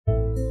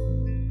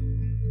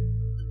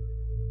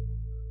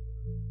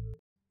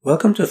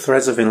Welcome to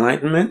Threads of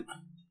Enlightenment,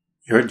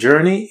 your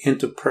journey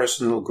into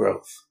personal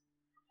growth.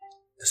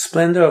 The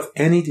splendor of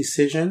any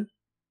decision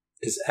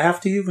is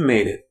after you've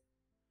made it.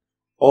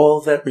 All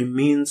that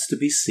remains to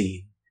be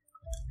seen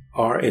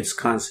are its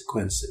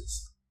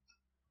consequences.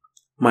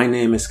 My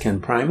name is Ken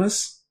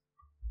Primus.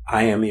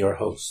 I am your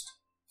host.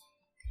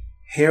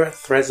 Here at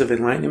Threads of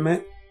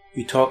Enlightenment,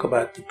 we talk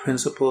about the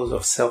principles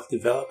of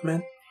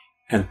self-development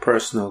and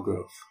personal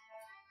growth.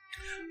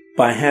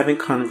 By having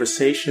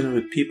conversation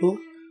with people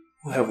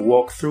who have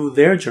walked through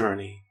their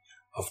journey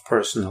of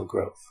personal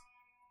growth.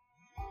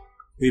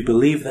 We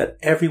believe that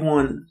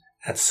everyone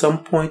at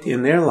some point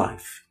in their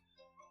life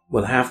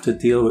will have to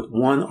deal with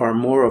one or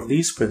more of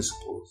these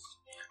principles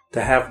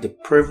to have the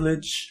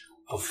privilege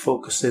of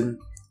focusing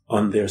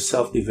on their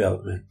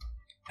self-development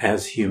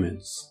as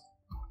humans.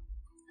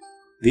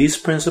 These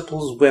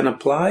principles, when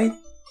applied,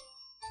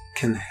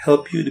 can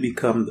help you to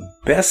become the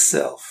best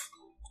self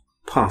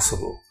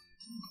possible.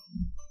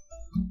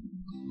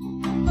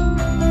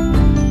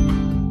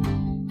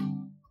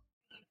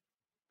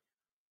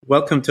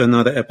 Welcome to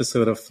another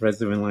episode of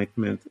Threads of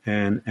Enlightenment.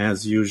 And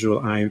as usual,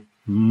 I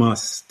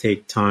must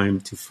take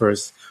time to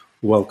first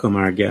welcome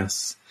our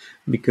guests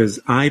because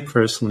I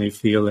personally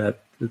feel that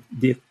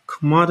the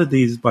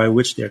commodities by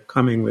which they're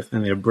coming with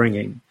and they're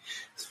bringing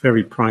is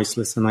very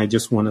priceless. And I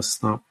just want to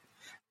stop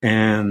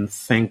and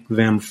thank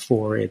them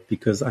for it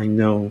because I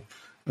know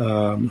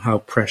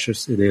how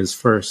precious it is.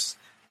 First,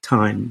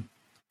 time.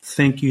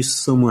 Thank you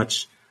so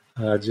much,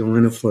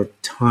 Jelena, for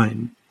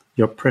time.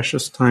 Your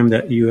precious time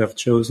that you have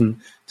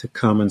chosen to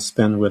come and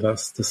spend with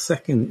us. The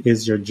second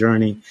is your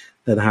journey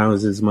that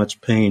houses much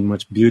pain,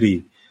 much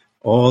beauty.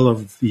 All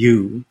of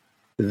you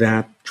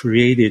that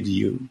created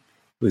you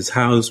was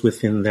housed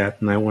within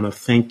that. And I want to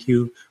thank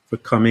you for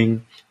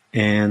coming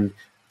and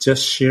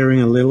just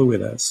sharing a little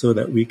with us so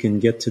that we can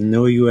get to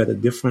know you at a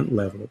different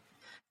level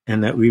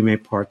and that we may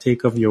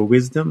partake of your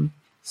wisdom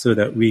so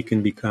that we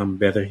can become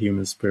better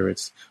human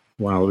spirits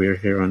while we're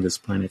here on this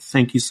planet.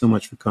 Thank you so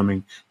much for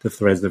coming to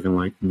Threads of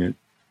Enlightenment.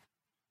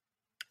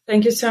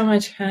 Thank you so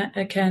much,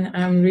 Ken.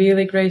 I'm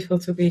really grateful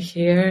to be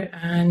here.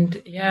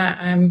 And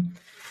I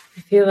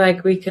feel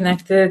like we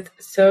connected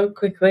so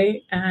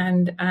quickly,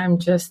 and I'm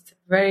just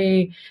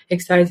very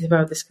excited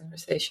about this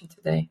conversation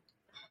today.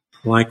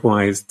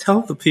 Likewise,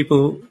 tell the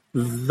people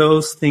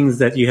those things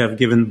that you have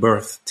given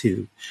birth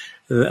to.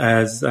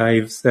 As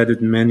I've said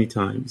it many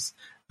times,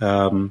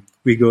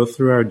 we go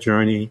through our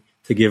journey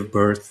to give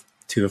birth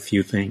to a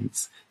few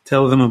things.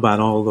 Tell them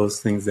about all those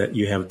things that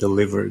you have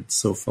delivered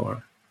so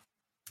far.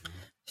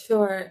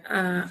 Sure.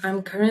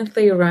 I'm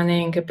currently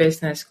running a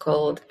business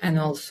called And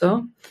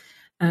Also.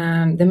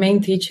 The main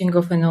teaching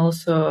of And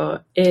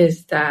Also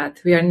is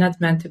that we are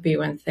not meant to be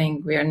one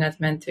thing. We are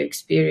not meant to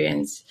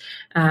experience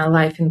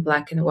life in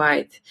black and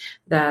white.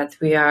 That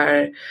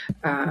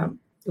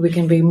we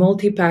can be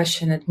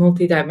multi-passionate,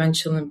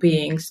 multi-dimensional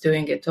beings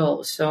doing it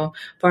all. So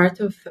part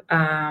of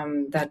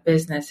that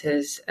business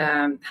is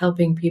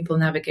helping people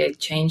navigate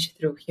change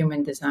through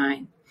human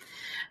design.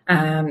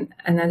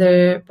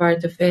 Another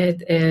part of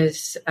it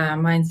is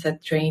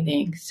mindset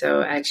training.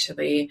 So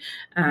actually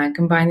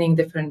combining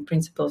different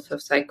principles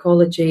of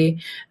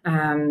psychology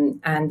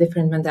and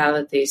different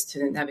modalities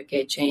to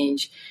navigate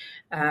change.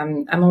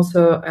 I'm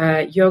also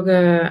a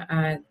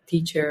yoga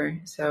teacher.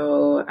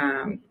 So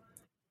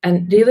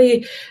and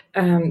really,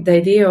 the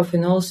idea of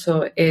And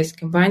Also is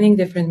combining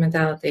different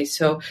modalities.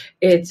 So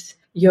it's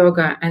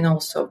yoga and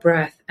also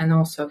breath and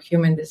also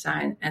human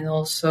design and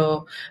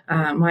also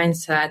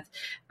mindset.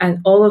 And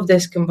all of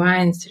this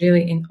combines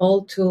really in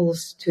all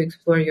tools to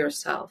explore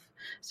yourself.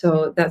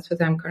 So that's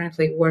what I'm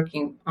currently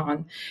working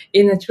on.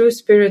 In a true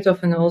spirit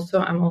of And Also,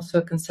 I'm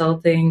also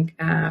consulting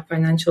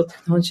financial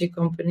technology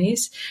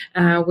companies,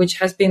 which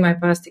has been my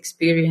past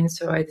experience.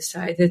 So I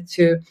decided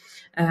to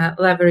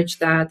leverage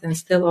that and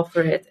still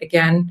offer it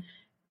again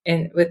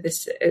with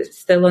this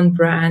still on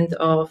brand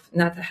of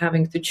not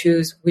having to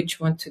choose which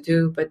one to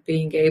do, but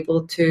being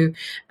able to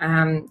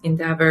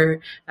endeavor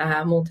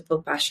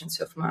multiple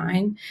passions of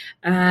mine.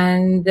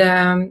 And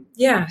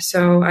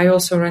so I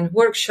also run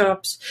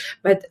workshops,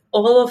 but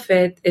all of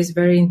it is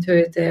very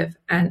intuitive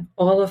and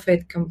all of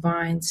it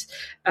combines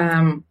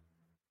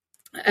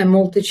a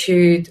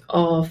multitude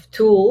of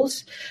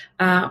tools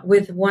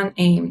with one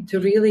aim to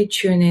really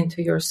tune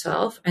into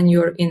yourself and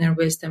your inner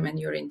wisdom and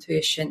your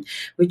intuition,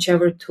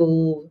 whichever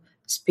tool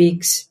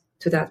speaks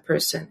to that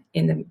person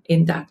in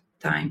that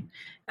time.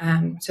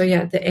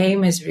 The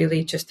aim is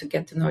really just to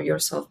get to know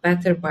yourself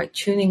better by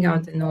tuning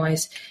out the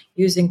noise,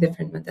 using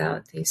different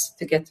modalities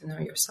to get to know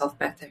yourself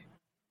better.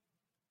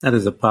 That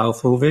is a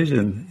powerful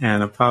vision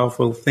and a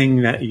powerful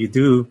thing that you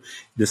do,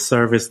 the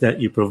service that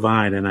you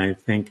provide. And I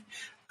think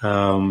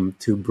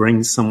to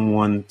bring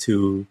someone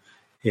to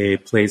a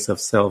place of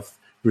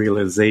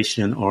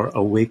self-realization or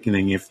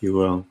awakening, if you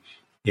will,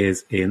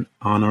 is an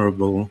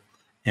honorable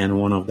and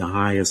one of the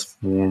highest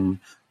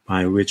form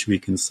by which we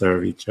can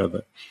serve each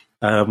other.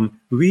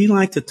 We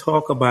like to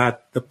talk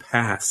about the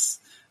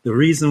past. The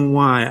reason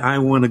why I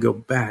want to go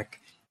back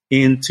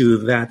into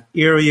that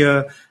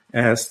area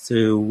as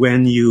to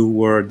when you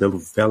were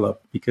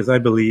developed, because I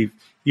believe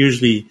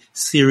usually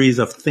series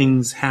of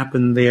things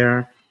happen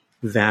there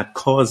that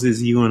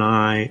causes you and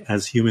I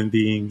as human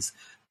beings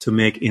to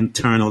make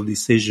internal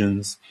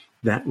decisions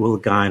that will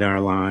guide our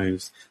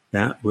lives,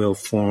 that will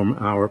form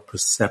our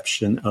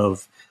perception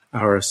of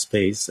our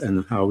space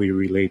and how we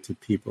relate to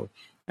people.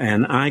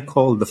 And I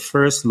call the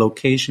first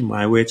location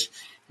by which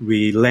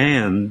we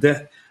land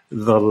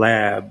the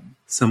lab.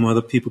 Some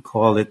other people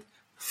call it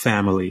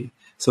family.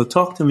 So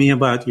talk to me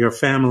about your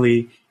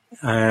family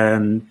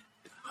and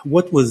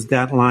what was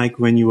that like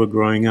when you were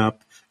growing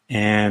up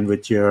and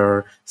with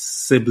your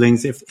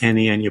siblings, if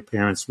any, and your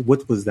parents?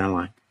 What was that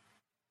like?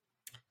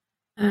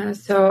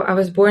 So I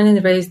was born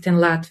and raised in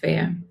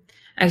Latvia.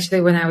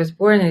 Actually, when I was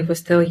born, it was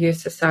still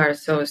USSR,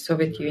 so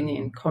Soviet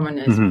Union,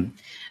 communism.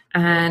 Mm-hmm.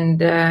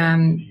 And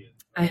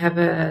I have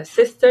a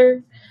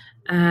sister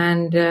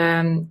and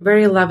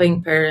very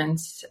loving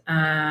parents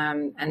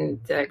and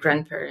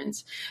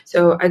grandparents.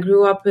 So I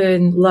grew up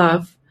in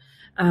love,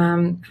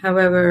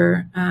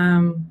 however,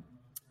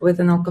 with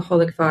an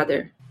alcoholic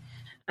father.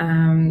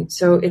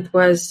 So it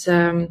was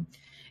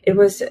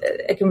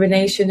a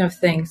combination of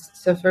things.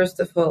 So first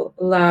of all,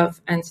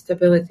 love and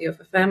stability of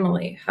a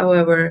family.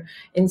 However,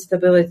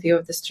 instability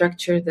of the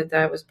structure that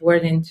I was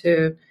born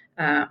into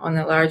on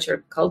a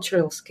larger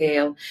cultural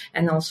scale,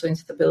 and also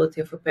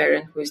instability of a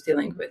parent who is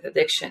dealing with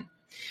addiction.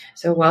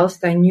 So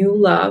whilst I knew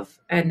love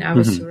and I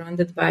was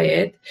surrounded by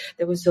it,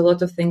 there was a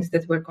lot of things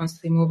that were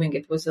constantly moving.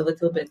 It was a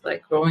little bit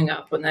like growing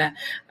up on the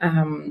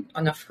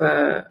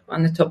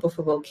top of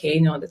a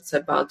volcano that's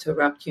about to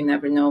erupt. You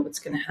never know what's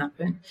going to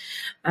happen.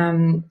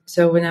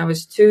 So when I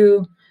was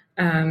 2,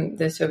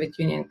 the Soviet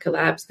Union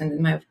collapsed, and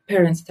then my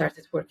parents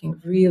started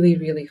working really,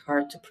 really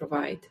hard to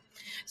provide.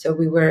 So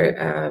we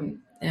were,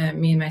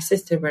 me and my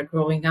sister were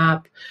growing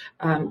up,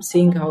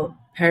 seeing our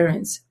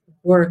parents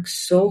work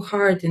so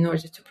hard in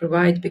order to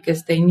provide,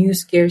 because they knew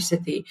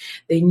scarcity.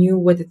 They knew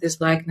what it is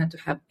like not to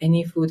have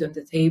any food on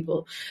the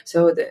table.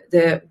 So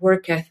the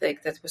work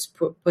ethic that was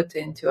put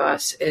into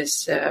us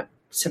is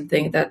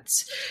something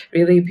that's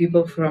really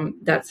people from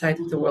that side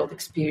of the world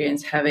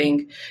experience,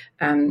 having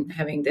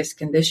this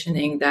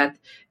conditioning that,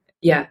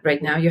 yeah,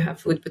 right now you have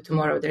food, but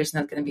tomorrow there's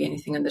not going to be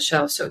anything on the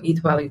shelf. So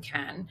eat while you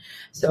can.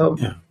 So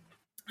yeah.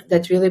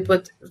 That really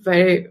put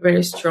very,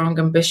 very strong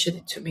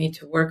ambition to me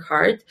to work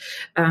hard,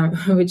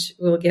 which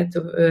we'll get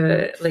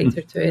to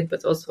later to it,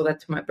 but also led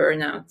to my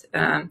burnout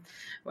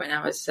when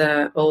I was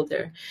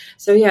older.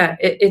 So yeah,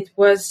 it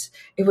was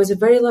a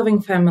very loving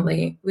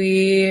family.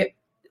 We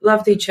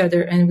loved each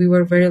other and we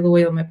were very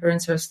loyal. My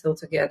parents are still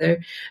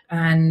together,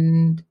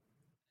 and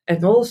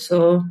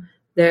also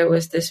there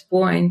was this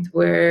point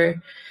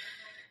where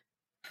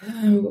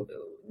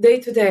day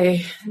to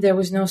day there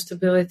was no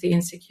stability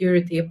and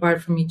security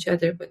apart from each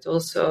other, but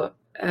also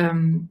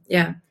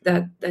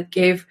that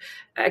gave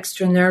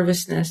extra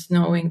nervousness,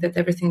 knowing that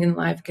everything in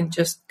life can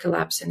just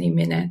collapse any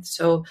minute.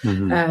 So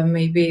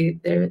maybe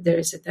there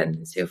is a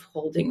tendency of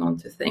holding on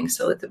to things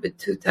a little bit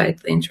too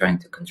tightly and trying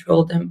to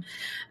control them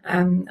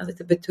a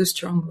little bit too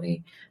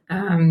strongly,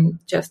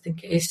 just in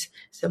case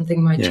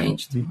something might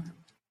change tomorrow.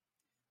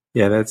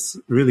 Yeah, that's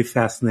really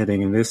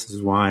fascinating, and this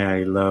is why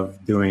I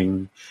love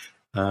doing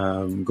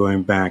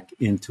going back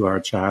into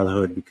our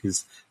childhood,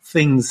 because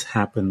things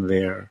happen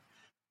there.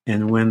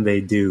 And when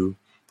they do,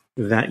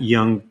 that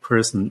young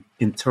person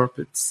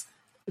interprets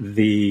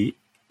the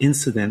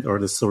incident or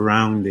the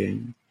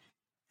surrounding.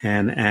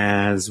 And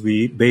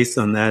based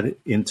on that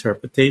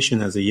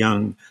interpretation as a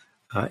young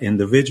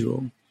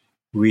individual,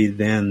 we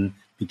then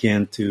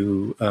began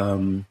to,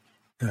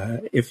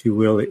 if you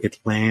will, it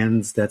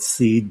lands, that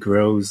seed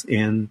grows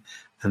in,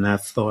 and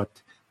that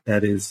thought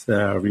that is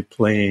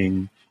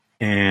replaying,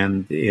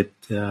 and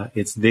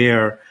it's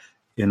there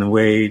in a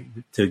way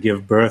to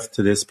give birth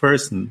to this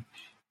person.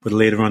 But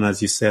later on,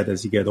 as you said,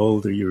 as you get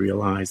older, you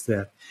realize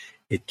that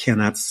it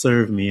cannot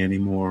serve me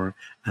anymore.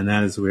 And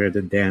that is where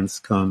the dance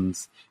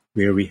comes,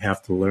 where we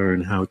have to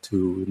learn how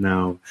to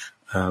now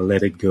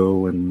let it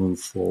go and move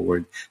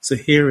forward. So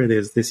here it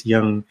is, this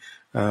young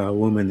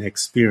woman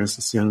experienced,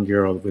 this young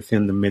girl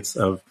within the midst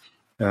of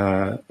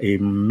a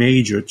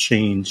major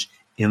change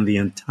in the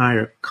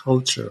entire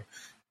culture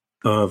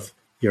of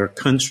your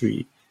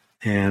country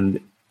and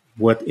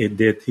what it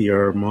did to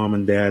your mom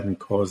and dad and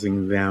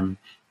causing them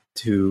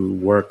to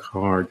work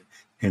hard,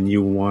 and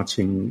you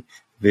watching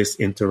this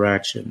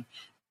interaction.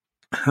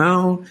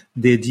 How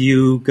did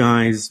you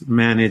guys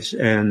manage,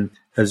 and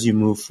as you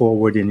move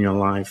forward in your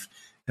life,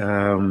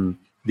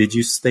 did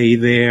you stay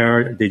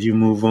there? Did you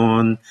move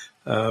on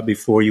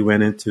before you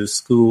went into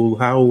school?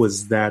 How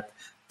was that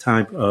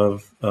type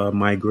of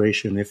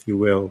migration, if you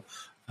will,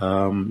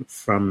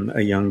 from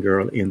a young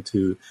girl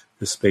into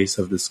the space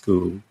of the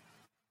school?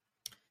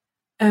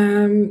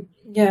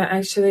 Yeah,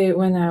 actually,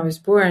 when I was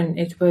born,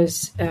 it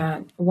was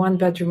a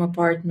one-bedroom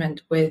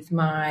apartment with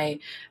my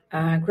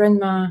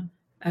grandma,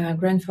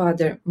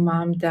 grandfather,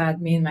 mom,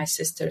 dad, me, and my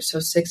sister.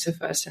 So 6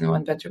 of us in a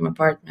one-bedroom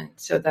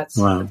apartment. So that's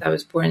what I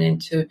was born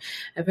into,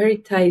 a very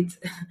tight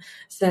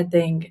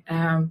setting.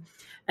 And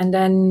And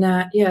then,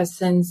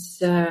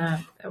 since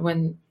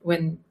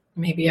when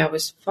maybe I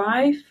was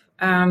 5,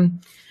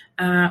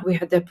 we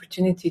had the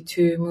opportunity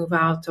to move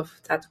out of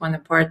that one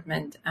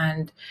apartment,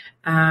 and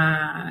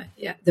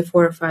the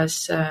four of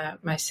us,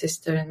 my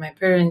sister and my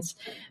parents,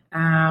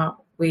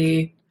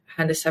 we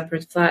had a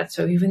separate flat.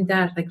 So even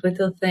that, like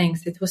little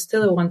things, it was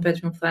still a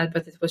 1-bedroom flat,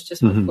 but it was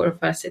just for four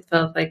of us. It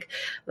felt like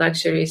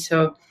luxury.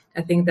 So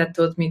I think that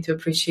taught me to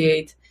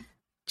appreciate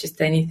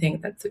just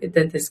anything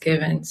that is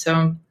given.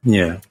 So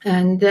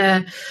and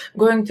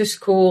going to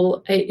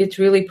school, it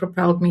really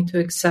propelled me to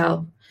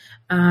excel,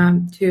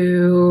 to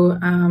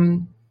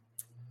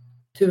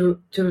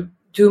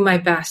do my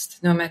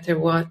best no matter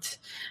what.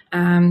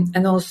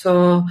 And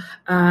also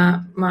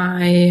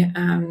my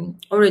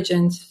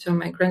origins, so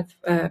my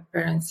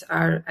grandparents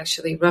are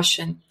actually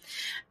Russian,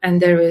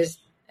 and there is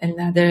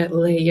another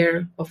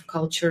layer of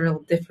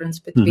cultural difference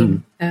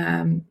between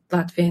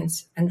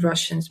Latvians and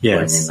Russians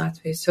born in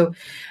Latvia. So,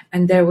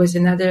 and there was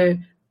another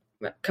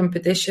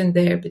competition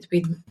there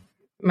between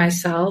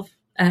myself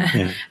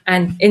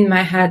and in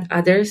my head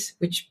others,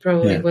 which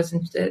probably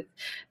wasn't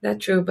that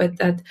true, but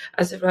that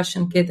as a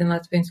Russian kid in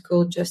Latvian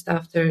school just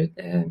after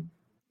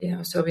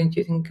Soviet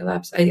Union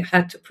collapse, I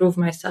had to prove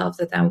myself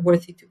that I'm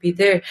worthy to be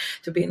there,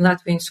 to be in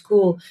Latvian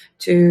school,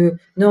 to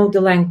know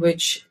the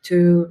language,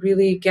 to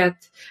really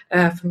get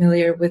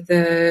familiar with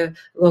the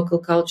local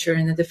culture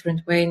in a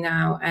different way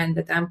now, and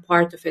that I'm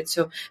part of it.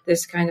 So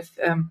this kind of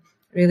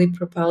really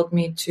propelled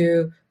me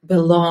to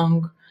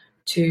belong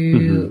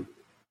to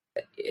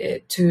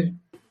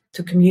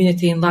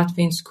community in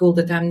Latvian school,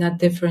 that I'm not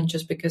different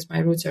just because my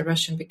roots are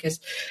Russian, because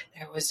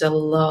there was a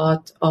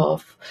lot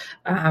of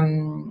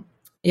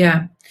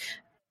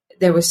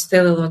there was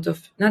still a lot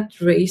of not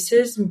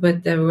racism,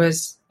 but there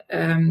was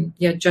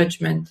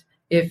judgment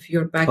if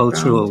your background,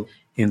 cultural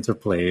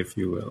interplay, if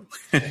you will.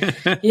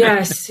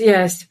 yes,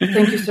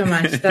 thank you so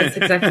much. That's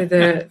exactly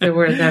the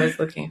word I was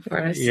looking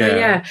for.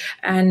 So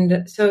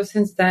and so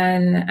since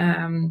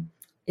then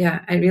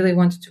I really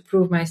wanted to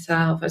prove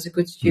myself as a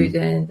good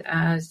student,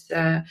 as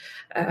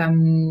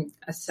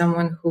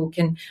someone who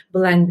can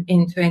blend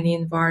into any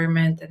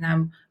environment, and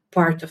I'm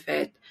part of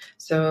it.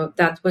 So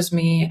that was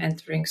me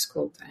entering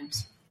school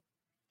times.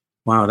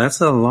 Wow,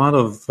 that's a lot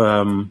of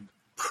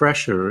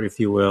pressure, if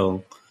you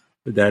will,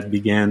 that you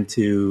began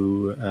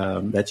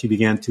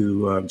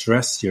to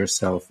dress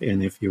yourself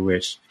in, if you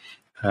wish.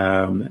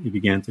 You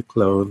began to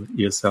clothe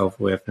yourself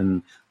with,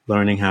 and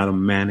learning how to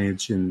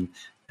manage and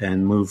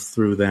move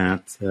through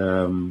that.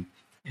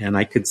 And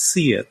I could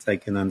see it. I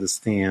can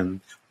understand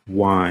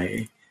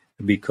why,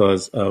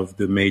 because of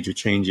the major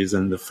changes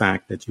and the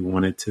fact that you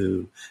wanted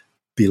to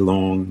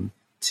belong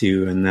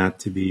to and not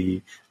to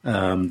be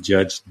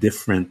judged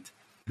different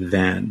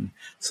than.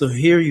 So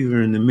here you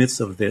are in the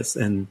midst of this,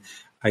 and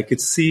I could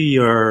see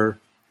the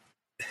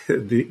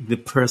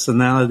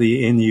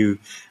personality in you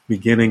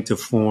beginning to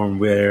form,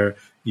 where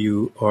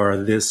you are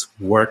this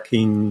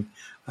working,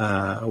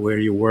 where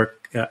your work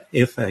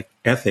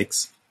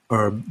ethics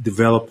are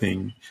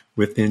developing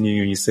within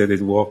you. And you said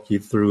it walked you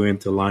through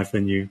into life,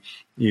 and you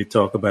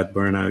talk about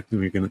burnout, and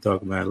we're going to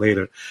talk about it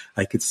later.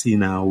 I could see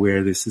now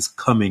where this is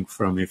coming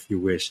from, if you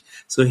wish.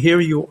 So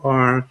here you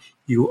are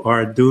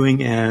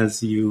doing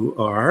as you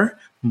are,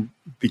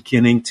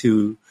 beginning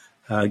to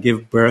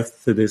give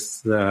birth to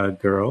this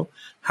girl.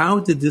 How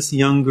did this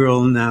young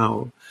girl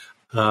now,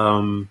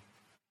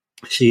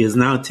 she is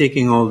now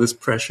taking all this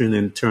pressure and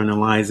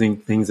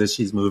internalizing things that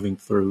she's moving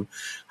through.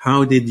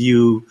 How did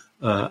you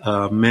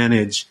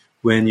manage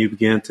when you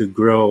began to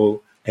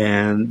grow?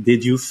 And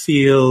did you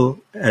feel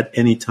at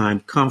any time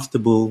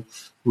comfortable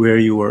where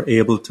you were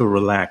able to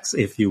relax,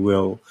 if you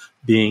will,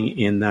 being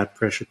in that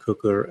pressure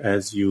cooker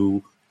as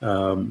you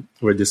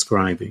were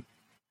describing?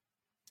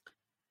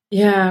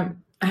 Yeah,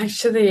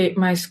 actually,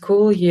 my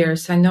school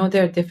years, I know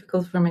they're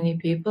difficult for many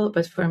people,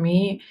 but for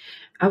me,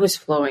 I was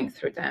flowing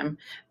through them.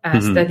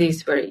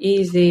 Studies were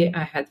easy.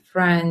 I had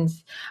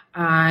friends.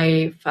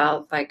 I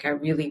felt like I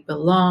really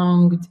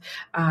belonged.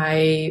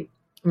 I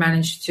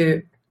managed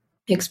to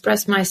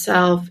express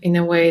myself in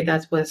a way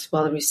that was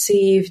well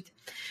received.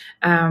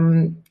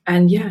 It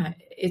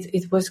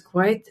was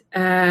quite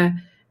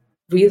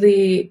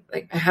really,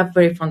 like, I have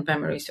very fond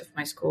memories of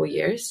my school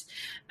years,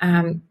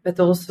 but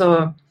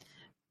also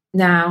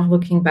now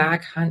looking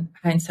back,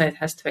 hindsight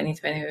has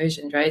 20/20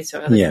 vision, right?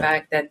 So I look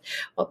back that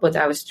what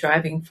I was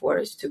striving for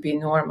is to be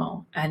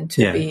normal, and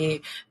to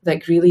be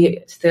like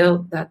really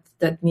still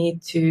that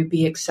need to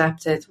be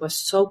accepted was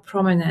so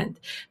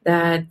prominent,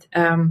 that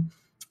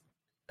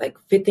like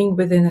fitting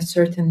within a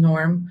certain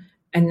norm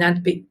and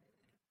not be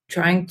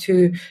trying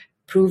to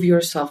prove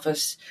yourself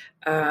as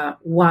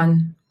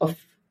one of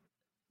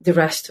the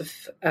rest of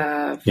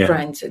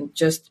friends, and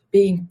just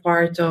being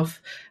part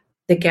of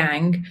the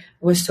gang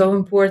was so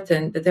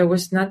important, that there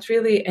was not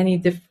really any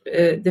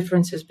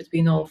differences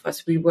between all of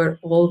us. We were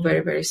all very,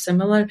 very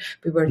similar.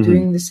 We were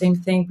doing the same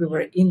thing. We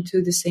were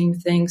into the same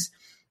things.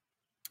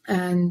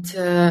 And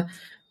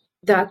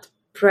that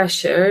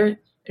pressure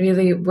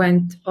really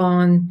went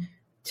on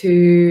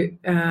to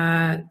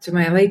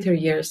my later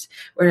years,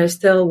 where I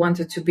still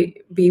wanted to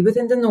be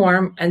within the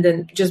norm and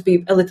then just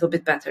be a little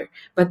bit better,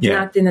 but Yeah.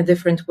 not in a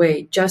different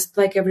way, just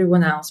like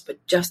everyone else,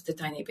 but just a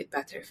tiny bit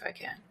better if I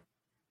can.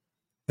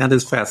 That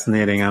is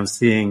fascinating. I'm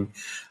seeing,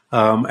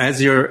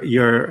 as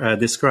you're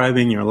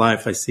describing your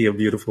life, I see a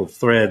beautiful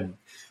thread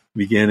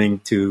beginning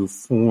to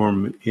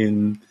form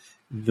in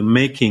the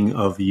making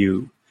of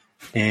you.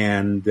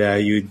 And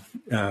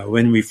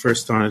when we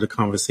first started the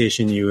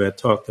conversation, you had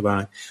talked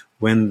about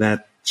when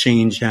that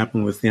change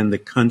happened within the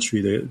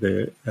country,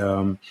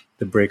 the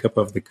breakup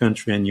of the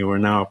country, and you are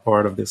now a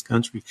part of this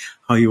country.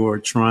 How you were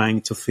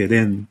trying to fit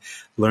in,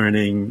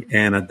 learning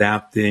and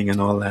adapting,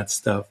 and all that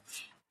stuff.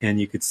 And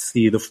you could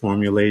see the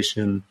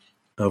formulation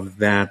of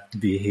that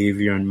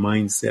behavior and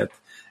mindset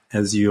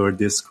as you're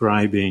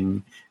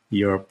describing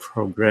your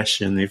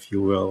progression, if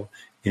you will,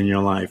 in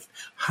your life.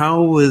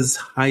 How was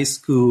high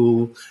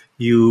school?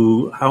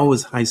 How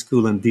was high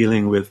school and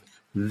dealing with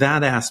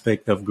that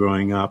aspect of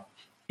growing up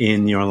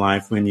in your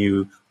life when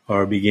you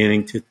are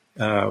beginning to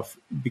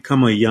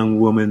become a young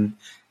woman?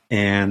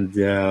 And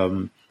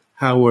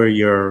how were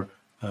your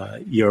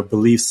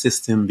belief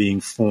system being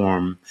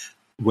formed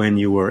when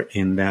you were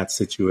in that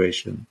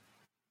situation?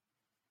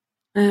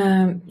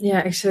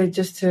 Actually,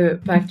 just to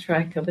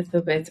backtrack a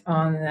little bit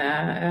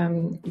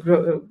on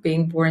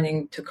being born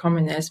into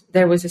communism,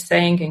 there was a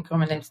saying in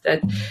communism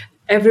that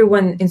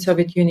everyone in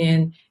Soviet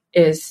Union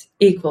is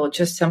equal,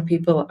 just some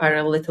people are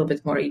a little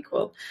bit more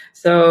equal.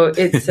 So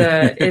it's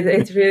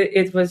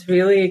it was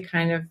really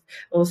kind of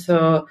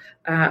also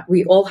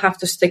we all have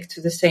to stick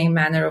to the same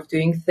manner of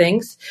doing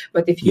things.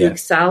 But if you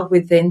excel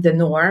within the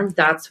norm,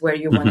 that's where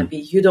you want to be.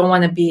 You don't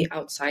want to be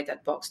outside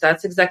that box.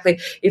 That's exactly,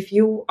 if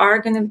you are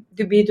going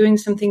to be doing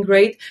something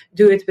great,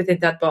 do it within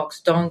that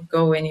box. Don't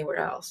go anywhere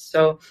else.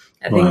 So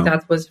I think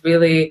that was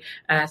really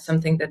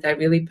something that I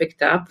really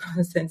picked up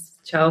since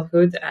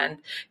childhood and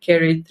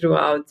carried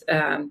throughout,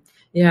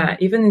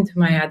 even into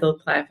my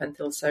adult life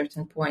until a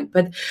certain point.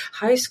 But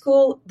high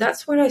school,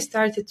 that's where I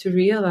started to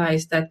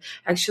realize that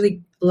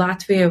actually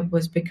Latvia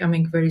was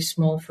becoming very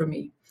small for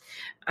me.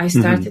 I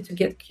started to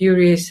get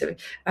curious.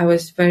 I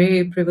was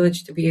very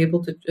privileged to be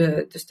able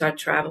to start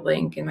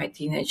traveling in my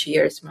teenage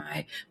years.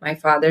 My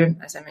father,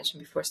 as I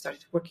mentioned before,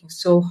 started working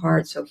so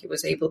hard, so he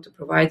was able to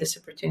provide this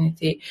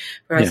opportunity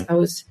for us.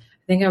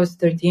 I think I was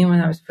 13 when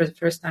I was for the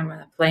first time on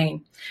a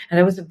plane, and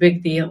that was a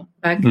big deal.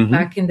 Back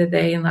in the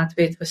day in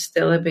Latvia, it was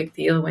still a big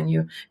deal when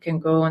you can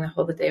go on a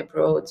holiday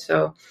abroad.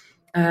 So.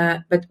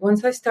 But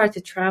once I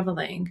started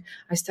traveling,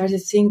 I started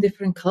seeing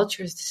different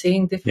cultures,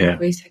 seeing different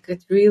ways. I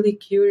got really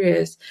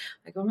curious,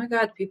 like, oh my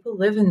God, people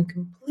live in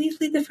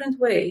completely different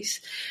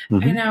ways.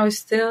 And I was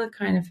still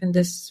kind of in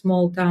this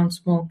small town,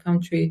 small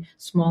country,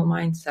 small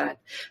mindset.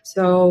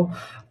 So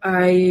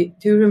I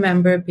do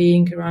remember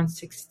being around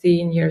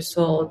 16 years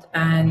old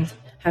and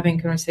having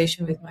a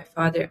conversation with my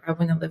father. I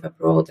want to live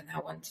abroad and I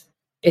want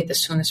it as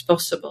soon as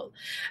possible.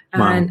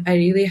 And I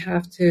really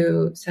have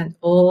to send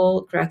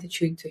all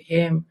gratitude to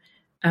him.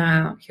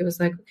 He was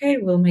like, okay,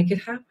 we'll make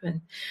it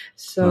happen.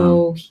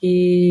 So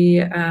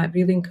he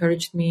really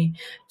encouraged me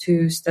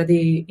to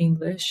study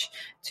English,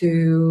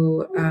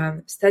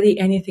 to study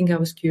anything I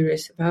was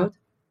curious about.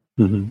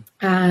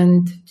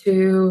 And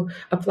to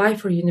apply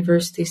for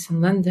universities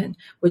in London,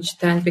 which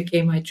then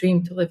became my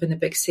dream to live in a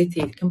big city,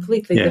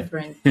 completely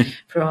different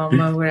from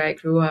where I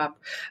grew up.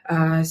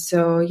 By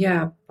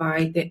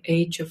the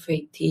age of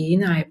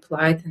 18, I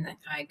applied and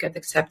I got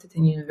accepted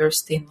in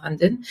university in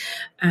London.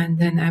 And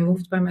then I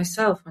moved by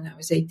myself when I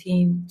was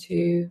 18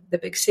 to the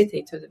big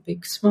city, to the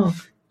big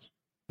smoke.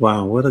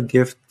 Wow, what a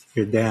gift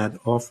your dad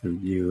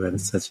offered you at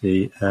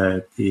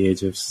the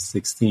age of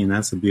 16.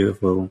 That's a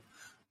beautiful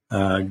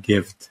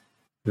gift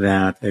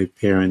that a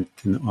parent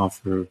can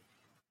offer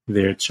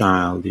their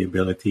child, the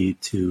ability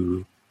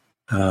to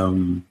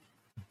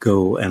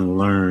go and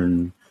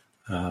learn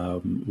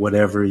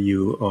whatever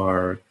you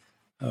are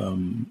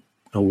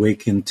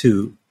awakened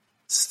to,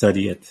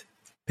 study it,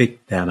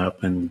 pick that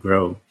up and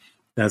grow.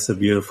 That's a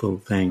beautiful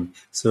thing.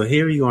 So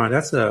here you are.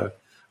 That's a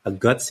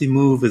gutsy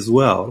move as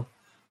well,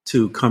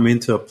 to come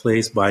into a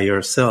place by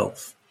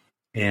yourself.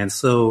 And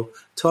so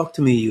talk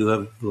to me. You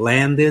have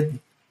landed,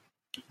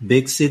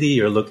 big city,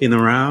 you're looking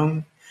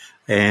around,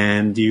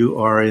 and you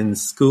are in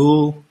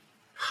school.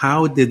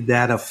 How did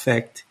that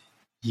affect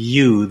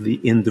you, the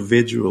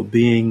individual,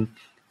 being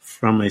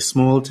from a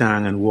small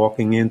town and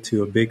walking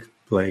into a big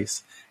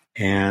place?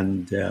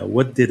 And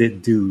what did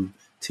it do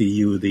to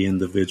you, the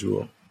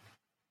individual?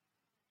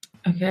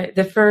 Okay,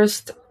 the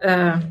first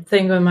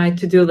thing on my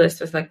to-do list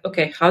was like,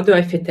 okay, how do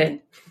I fit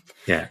in?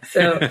 Yeah.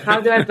 So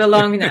how do I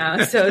belong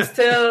now? So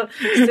still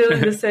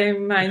in the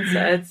same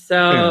mindset.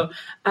 So,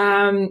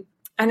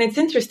 and it's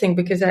interesting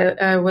because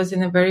I was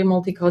in a very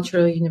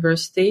multicultural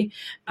university,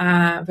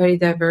 very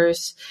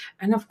diverse.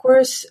 And of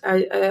course,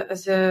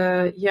 as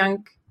a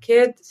young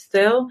kid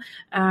still,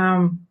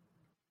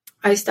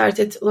 I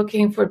started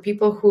looking for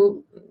people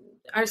who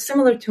are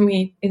similar to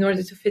me in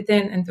order to fit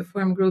in and to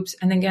form groups.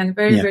 And again,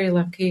 very, Yeah. very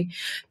lucky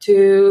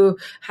to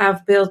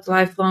have built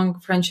lifelong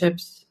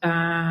friendships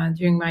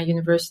during my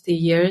university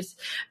years.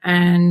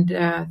 And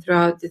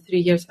throughout the 3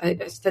 years, I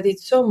studied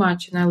so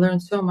much and I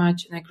learned so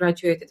much, and I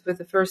graduated with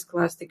a first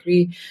class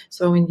degree.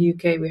 So in the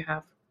UK, we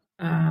have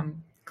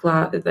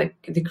like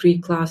degree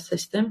class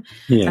system.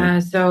 Yeah.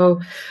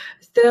 So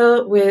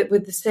still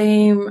with the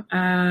same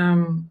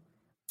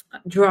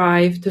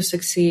drive to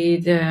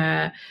succeed,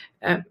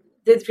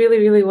 did really,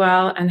 really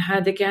well, and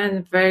had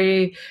again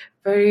very,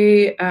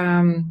 very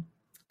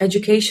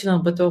educational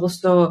but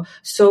also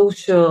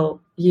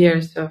social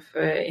years of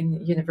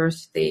in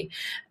university,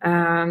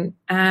 and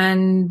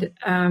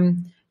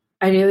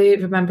I really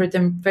remember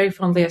them very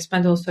fondly. I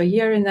spent also a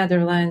year in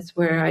Netherlands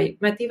where I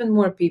met even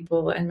more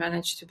people and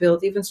managed to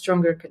build even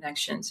stronger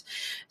connections.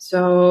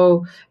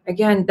 So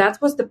again,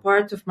 that was the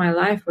part of my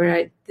life where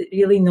I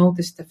really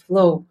noticed the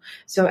flow.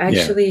 So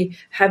actually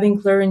having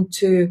learned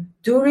to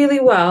do really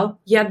well,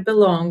 yet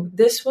belong,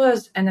 this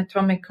was an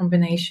atomic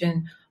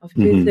combination of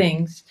two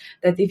things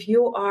that if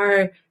you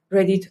are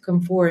ready to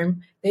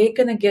conform, they're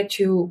going to get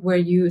you where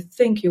you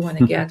think you want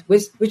to get,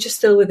 which is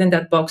still within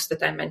that box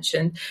that I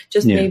mentioned,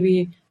 just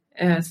maybe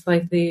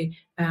slightly,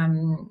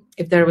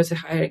 if there was a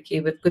hierarchy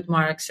with good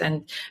marks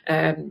and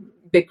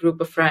big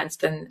group of friends,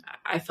 then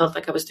I felt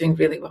like I was doing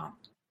really well.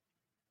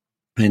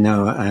 I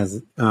know,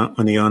 as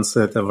on the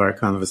onset of our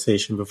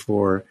conversation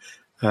before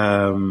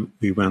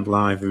we went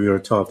live, we were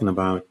talking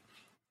about,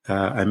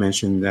 I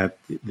mentioned that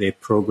they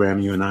program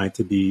you and I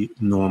to be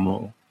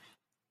normal.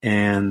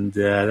 And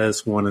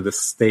that's one of the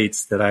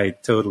states that I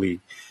totally,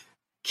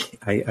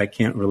 I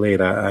can't relate.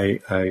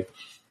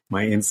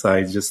 My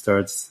inside just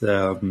starts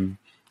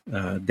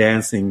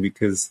dancing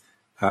because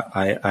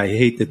I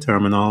hate the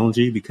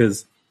terminology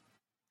because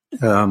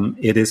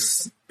it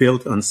is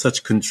built on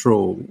such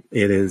control.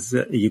 It is,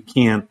 you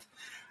can't,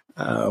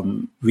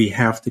 we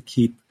have to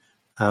keep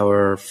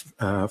our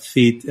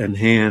feet and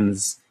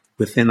hands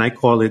within, I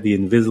call it the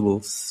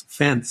invisible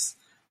fence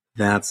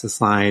that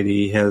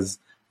society has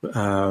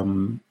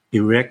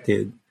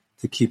erected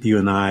to keep you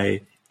and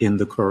I in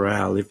the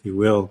corral, if you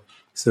will,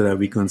 so that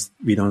we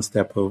don't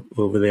step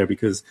over there,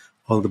 because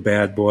all the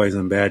bad boys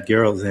and bad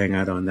girls hang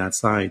out on that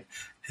side,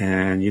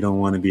 and you don't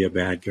want to be a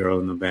bad girl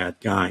and a bad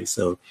guy.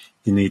 So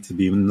you need to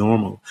be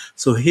normal.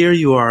 So here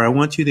you are. I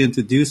want you to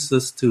introduce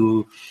us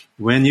to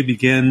when you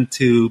begin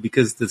to,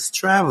 because this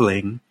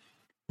traveling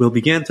will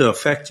begin to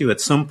affect you at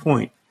some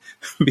point,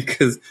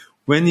 because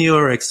when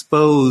you're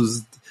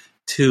exposed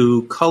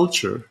to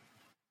culture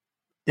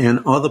and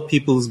other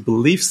people's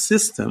belief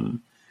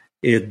system,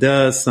 it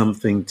does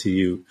something to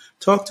you.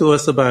 Talk to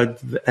us about,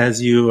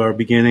 as you are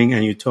beginning,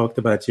 and you talked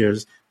about your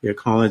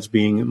college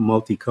being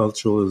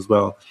multicultural as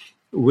well,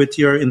 with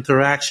your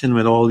interaction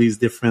with all these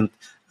different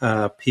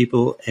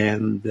people,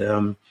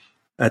 and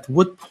at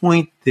what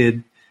point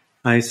did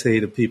I say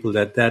to people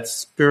that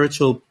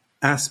spiritual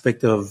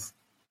aspect of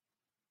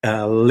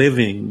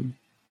living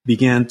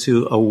began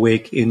to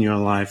awake in your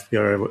life?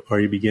 Are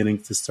you beginning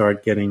to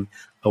start getting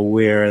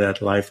aware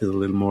that life is a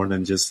little more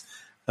than just,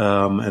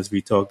 as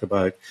we talked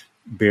about,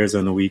 beers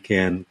on the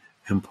weekend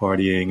and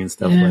partying and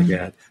stuff like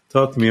that?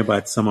 Talk to me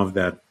about some of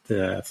that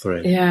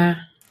thread.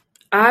 Yeah,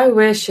 I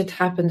wish it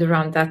happened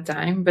around that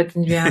time, but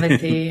in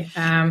reality,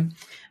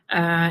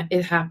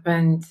 it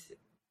happened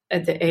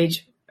at the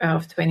age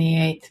of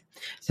 28.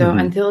 So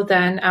until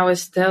then, I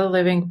was still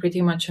living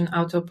pretty much on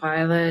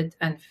autopilot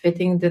and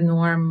fitting the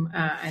norm.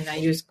 And I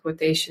use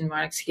quotation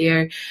marks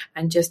here,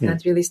 and just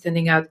not really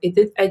standing out. It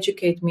did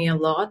educate me a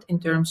lot in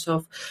terms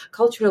of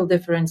cultural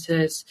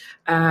differences,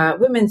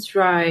 women's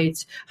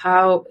rights,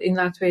 how in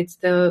Latvia it's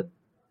still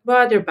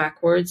rather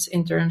backwards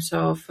in terms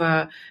of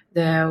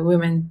the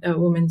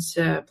women's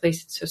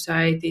place in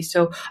society.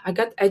 So I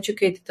got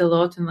educated a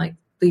lot, and like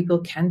people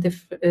can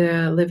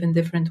live in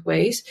different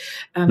ways.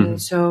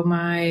 So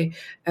my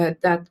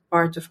that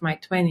part of my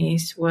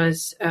 20s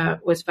was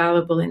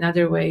valuable in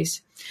other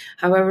ways.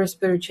 However,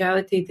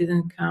 spirituality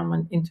didn't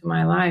come into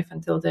my life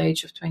until the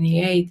age of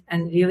 28,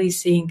 and really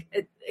seeing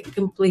a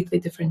completely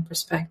different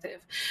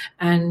perspective.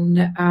 And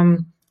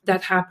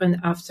that happened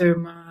after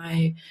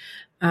my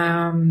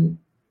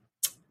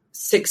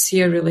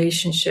 6-year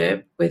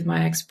relationship with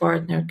my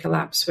ex-partner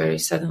collapsed very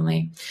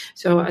suddenly.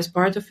 So as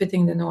part of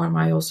fitting the norm,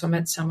 I also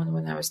met someone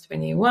when I was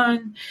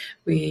 21.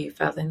 We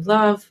fell in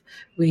love.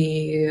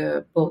 We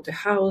bought a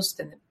house,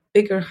 then a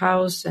bigger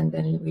house, and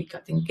then we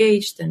got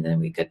engaged, and then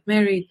we got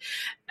married.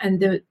 And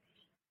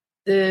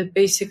the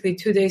basically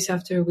 2 days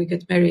after we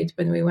got married,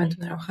 when we went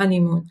on our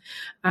honeymoon,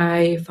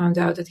 I found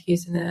out that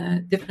he's in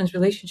a different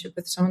relationship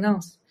with someone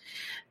else.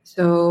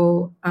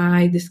 So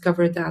I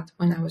discovered that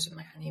when I was on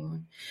my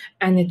honeymoon,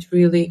 and it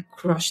really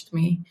crushed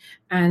me.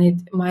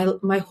 And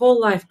my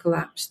whole life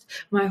collapsed.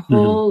 My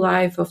whole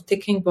life of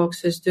ticking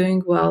boxes,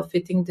 doing well,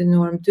 fitting the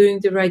norm, doing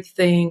the right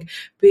thing,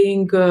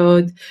 being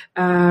good,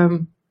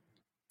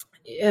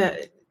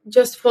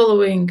 just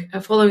following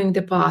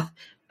the path.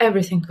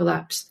 everything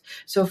collapsed.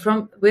 So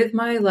with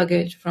my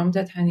luggage from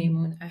that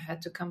honeymoon, I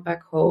had to come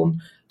back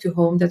home to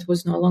home that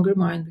was no longer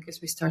mine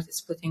because we started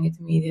splitting it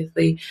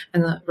immediately,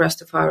 and the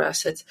rest of our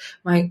assets.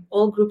 My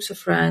all groups of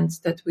friends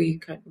that we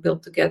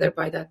built together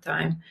by that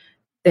time,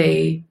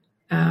 they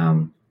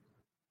um,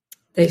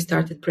 they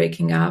started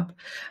breaking up.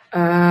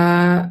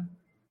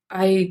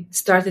 I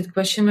started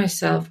questioning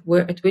myself,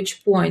 at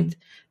which point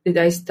did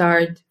I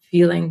start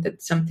feeling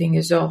that something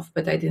is off,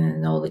 but I didn't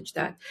acknowledge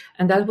that.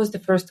 And that was the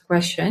first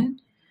question,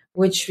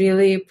 which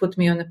really put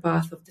me on a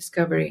path of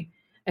discovery.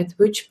 At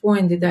which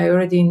point did I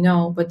already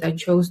know, but I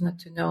chose not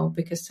to know,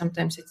 because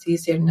sometimes it's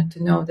easier not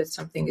to know that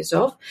something is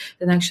off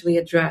than actually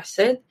address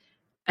it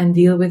and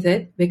deal with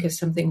it, because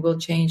something will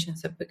change and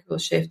something will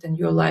shift, and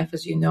your life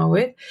as you know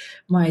it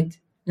might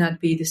not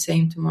be the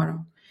same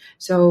tomorrow.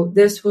 So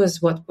this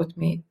was what put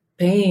me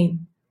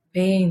pain,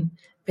 pain,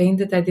 pain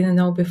that I didn't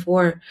know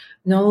before.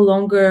 No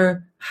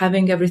longer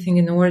having everything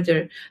in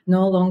order,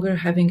 no longer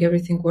having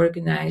everything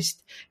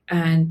organized,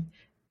 and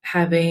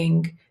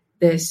having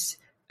this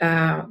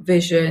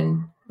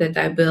vision that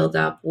I built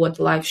up, what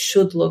life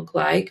should look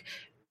like.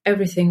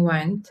 Everything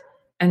went,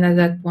 and at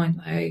that point,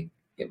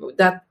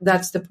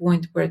 that's the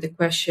point where the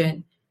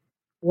question,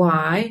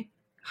 why,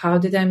 how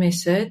did I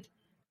miss it,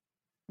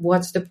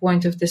 what's the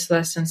point of this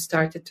lesson,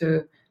 started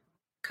to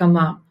come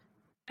up,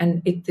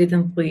 and it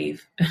didn't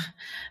leave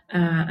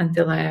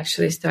until I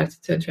actually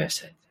started to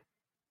address it.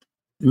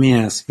 Let me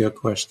ask you a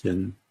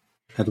question.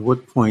 At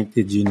what point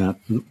did you not,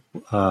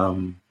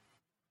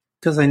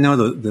 because I know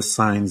the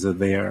signs are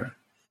there,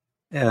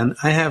 and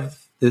I have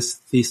this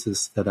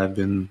thesis that I've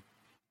been,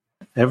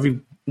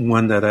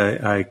 everyone that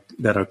I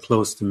that are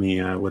close to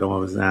me, I would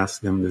always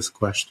ask them this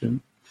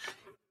question,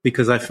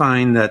 because I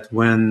find that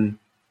when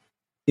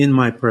in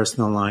my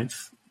personal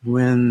life,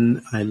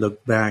 when I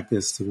look back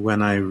as to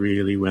when I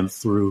really went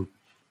through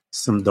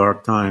some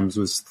dark times,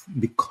 was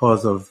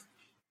because of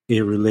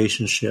a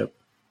relationship.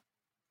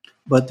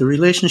 But the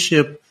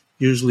relationship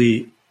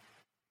usually,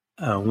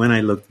 when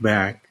I look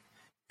back,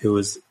 there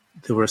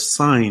were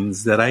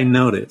signs that I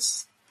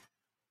noticed,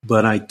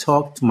 but I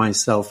talked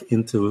myself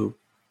into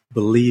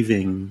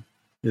believing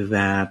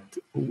that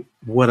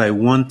what I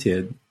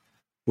wanted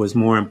was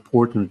more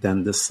important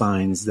than the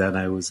signs that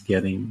I was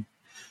getting.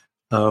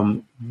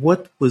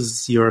 What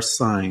was your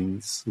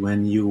signs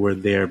when you were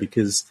there?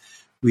 Because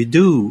we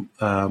do.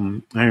 I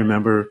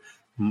remember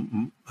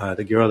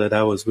the girl that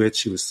I was with.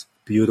 She was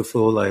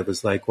beautiful. I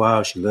was like,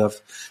 wow, she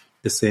loved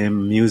the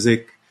same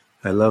music.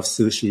 I love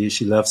sushi.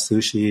 She loved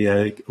sushi.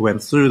 I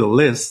went through the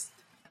list,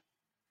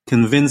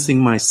 convincing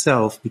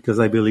myself, because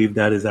I believe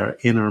that is our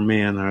inner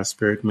man, our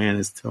spirit man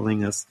is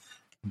telling us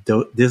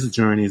this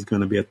journey is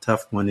going to be a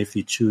tough one if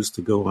you choose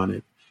to go on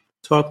it.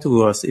 Talk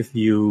to us, if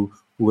you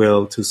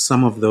will, to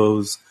some of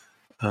those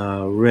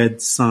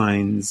red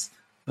signs,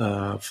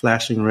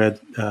 flashing red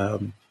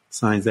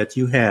signs that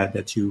you had,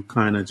 that you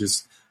kind of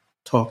just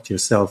talked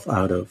yourself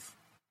out of.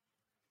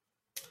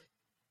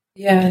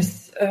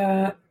 Yes.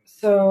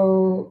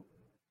 So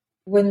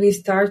when we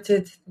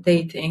started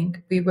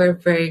dating, we were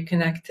very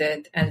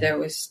connected, and there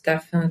was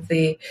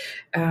definitely,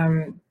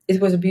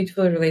 it was a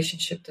beautiful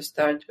relationship to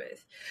start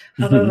with.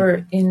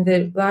 However, in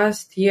the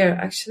last year,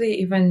 actually,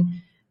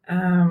 even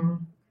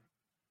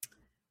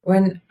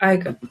when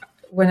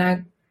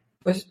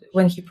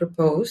he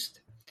proposed,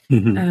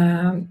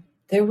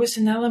 there was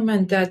an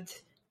element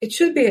that it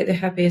should be the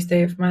happiest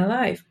day of my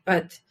life,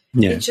 but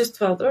it just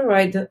felt all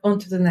right, on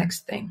to the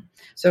next thing.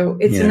 So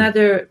it's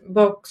another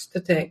box to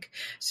tick.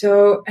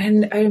 So,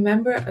 and I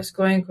remember us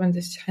going on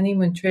this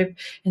honeymoon trip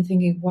and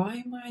thinking,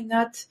 why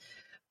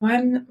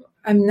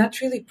I'm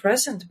not really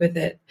present with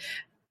it.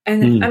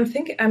 And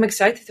I'm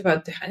excited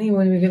about the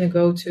honeymoon we're going to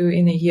go to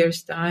in a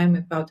year's time,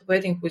 about the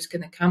wedding, who's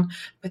going to come,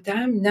 but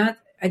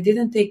I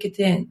didn't take it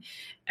in.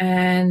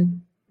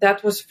 And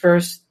that was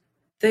first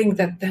thing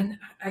that then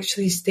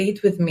actually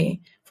stayed with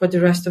me for the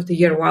rest of the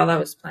year while I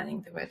was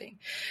planning the wedding.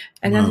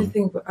 Another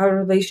thing, our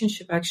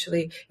relationship,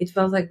 actually, it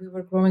felt like we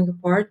were growing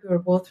apart. We were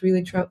both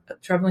really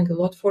traveling a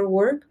lot for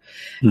work.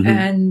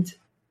 And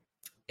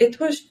we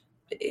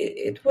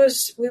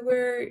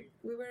were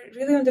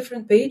really on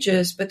different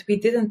pages, but we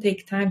didn't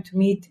take time to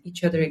meet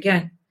each other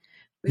again.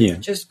 We were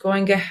just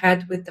going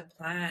ahead with the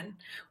plan,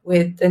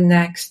 with the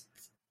next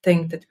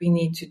thing that we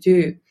need to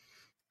do.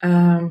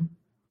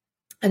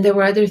 And there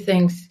were other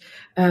things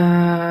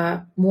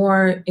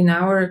more in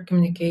our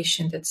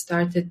communication that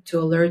started to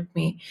alert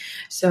me.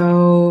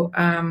 So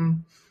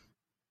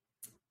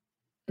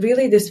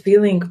really this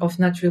feeling of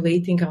not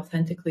relating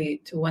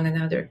authentically to one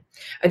another.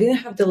 I didn't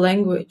have the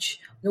language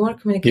nor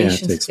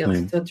communication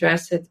skills to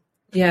address it.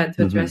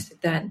 Address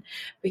it then,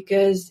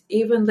 because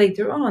even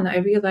later on, I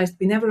realized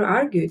we never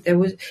argued.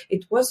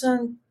 It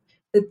wasn't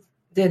that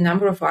the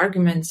number of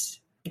arguments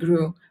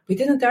grew. We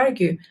didn't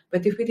argue,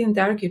 but if we didn't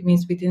argue, it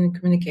means we didn't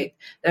communicate.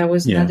 That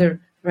was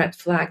another red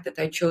flag that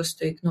I chose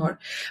to ignore.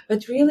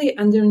 But really,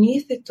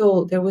 underneath it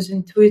all, there was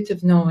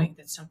intuitive knowing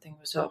that something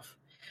was off.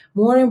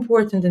 more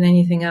important than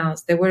anything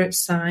else. There were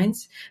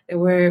signs, there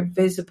were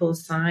visible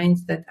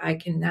signs that I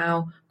can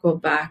now go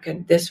back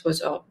and this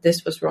was off,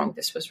 this was wrong,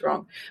 this was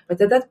wrong.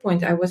 But at that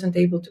point, I wasn't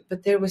able to.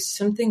 But there was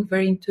something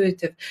very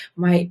intuitive.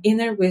 My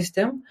inner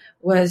wisdom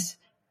was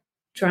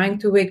trying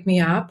to wake me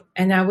up,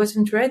 and I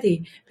wasn't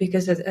ready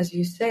because, as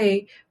you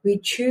say, we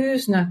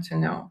choose not to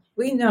know.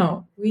 We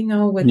know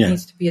what Yeah.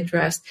 needs to be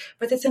addressed,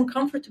 but it's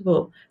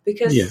uncomfortable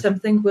because Yeah.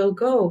 something will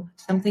go,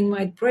 something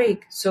might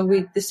break. So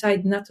we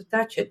decide not to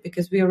touch it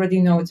because we already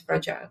know it's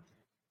fragile.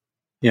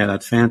 Yeah.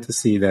 That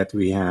fantasy that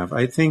we have.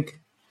 I think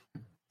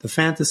the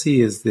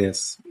fantasy is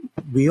this: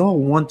 we all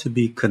want to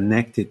be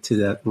connected to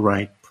that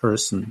right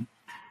person,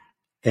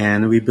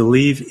 and we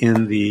believe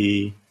in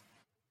the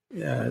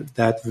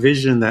that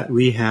vision that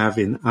we have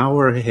in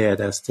our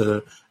head as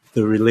to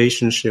the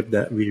relationship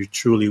that we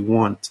truly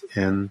want.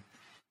 And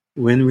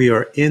when we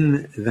are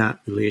in that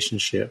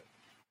relationship,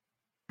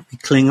 we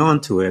cling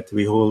on to it,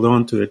 we hold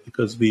on to it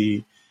because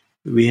we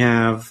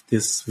have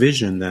this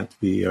vision that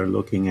we are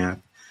looking at.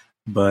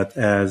 But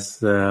as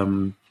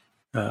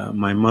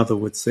my mother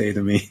would say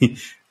to me,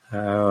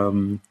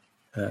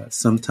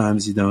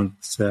 sometimes you don't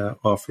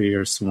offer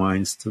your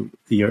swines to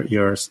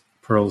your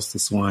pearls to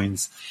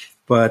swines.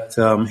 But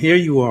here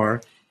you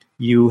are,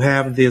 you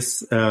have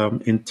this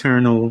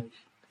internal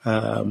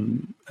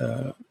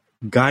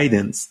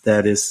guidance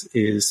that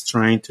is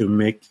trying to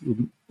make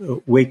you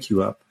wake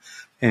you up,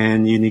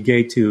 and you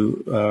negate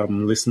to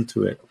listen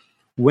to it.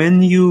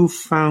 When you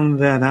found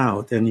that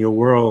out and your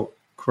world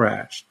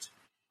crashed,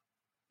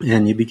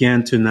 and you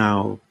began to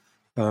now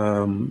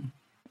um,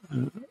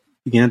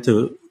 began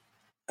to,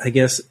 I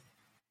guess,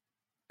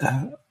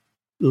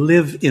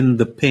 live in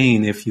the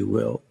pain, if you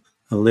will,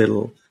 a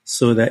little,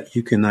 so that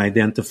you can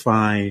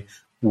identify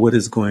what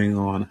is going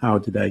on, how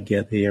did I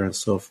get here, and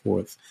so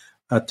forth.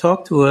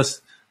 Talk to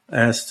us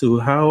as to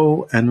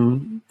how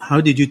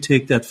did you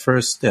take that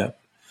first step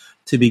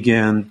to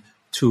begin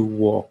to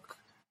walk.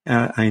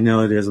 I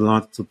know there's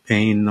lots of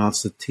pain,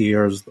 lots of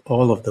tears,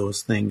 all of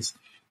those things,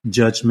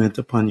 judgment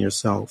upon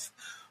yourself.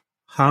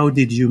 How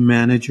did you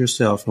manage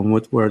yourself, and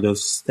what were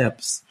those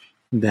steps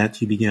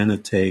that you began to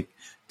take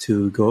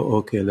to go,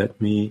 okay,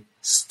 let me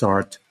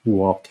start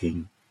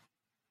walking?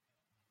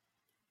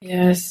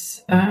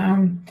 Yes,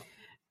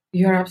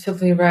 you're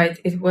absolutely right.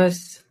 It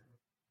was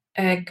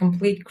a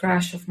complete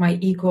crash of my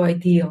ego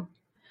ideal,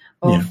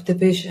 Yeah. of the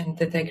vision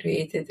that I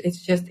created.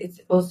 It's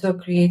also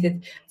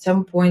created at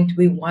some point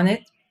we want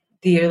it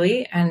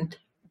dearly, and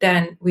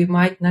then we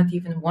might not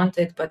even want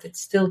it, but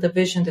it's still the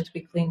vision that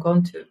we cling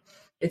on to.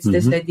 It's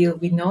this Mm-hmm. ideal.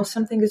 We know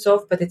something is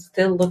off, but it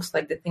still looks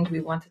like the thing we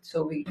wanted,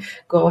 so we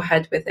go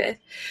ahead with it.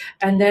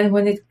 And then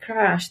when it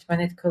crashed, when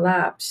it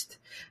collapsed,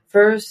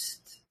 first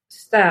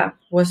step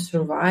was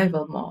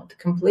survival mode,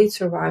 complete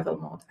survival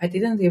mode. I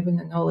didn't live in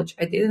the knowledge.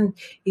 I didn't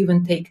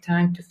even take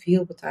time to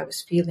feel what I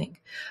was feeling.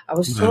 I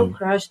was so Wow.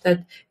 crushed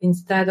that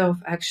instead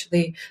of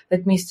actually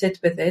let me sit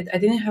with it, I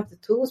didn't have the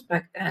tools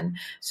back then.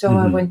 So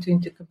I Mm-hmm. went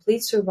into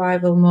complete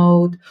survival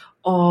mode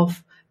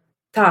of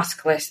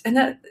task list and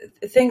that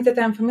thing that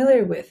I'm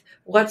familiar with.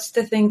 What's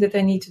the thing that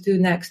I need to do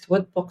next?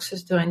 What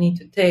boxes do I need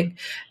to tick?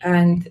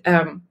 And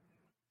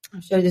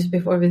I've shared this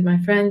before with my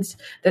friends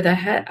that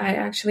I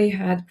actually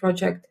had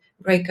project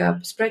breakup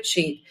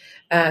spreadsheet,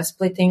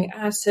 splitting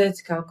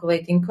assets,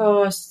 calculating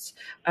costs.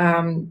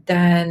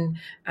 Then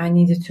I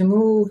needed to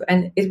move,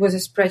 and it was a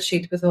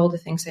spreadsheet with all the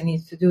things I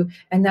needed to do.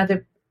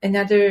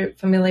 Another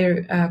familiar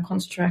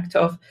construct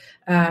of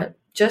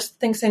just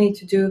things I need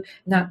to do,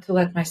 not to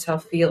let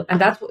myself feel, and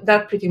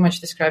that pretty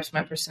much describes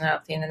my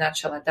personality in a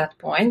nutshell. At that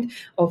point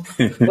of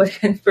what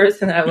kind of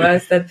person I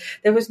was, that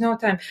there was no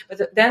time.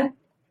 But then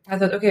I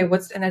thought, okay,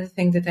 what's another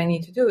thing that I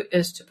need to do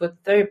is to put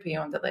therapy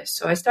on the list.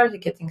 So I started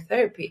getting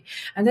therapy,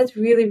 and that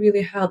really,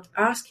 really helped.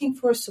 Asking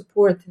for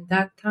support in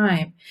that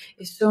time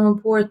is so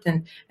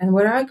important. And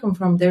where I come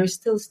from, there is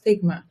still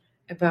stigma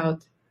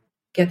about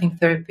getting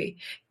therapy.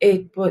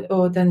 But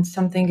oh, then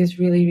something is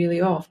really,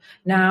 really off.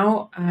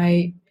 Now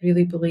I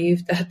really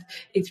believe that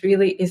it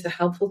really is a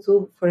helpful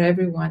tool for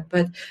everyone.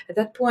 But at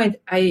that point,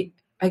 I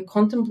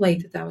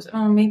contemplated. I was,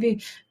 oh,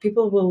 maybe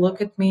people will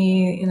look at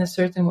me in a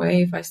certain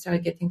way if I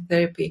start getting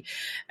therapy.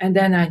 And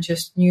then I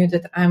just knew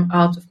that I'm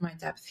out of my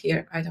depth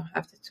here. I don't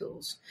have the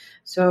tools.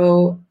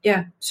 So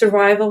yeah,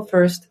 survival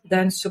first,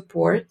 then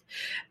support.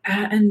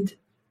 And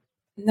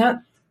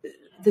not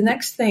the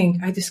next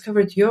thing, I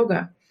discovered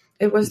yoga.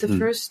 It was the Mm-hmm.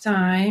 first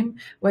time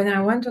when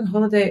I went on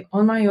holiday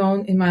on my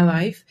own in my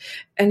life,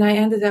 and I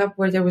ended up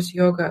where there was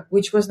yoga,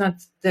 which was not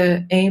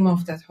the aim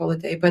of that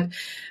holiday. But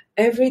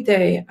every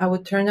day I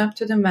would turn up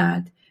to the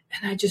mat,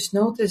 and I just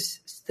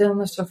noticed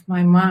stillness of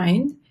my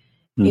mind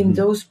in Mm-hmm.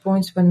 those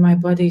points when my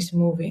body is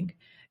moving.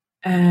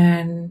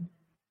 And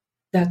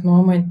that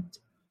moment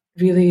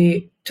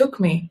really took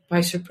me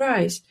by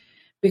surprise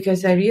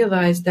because I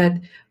realized that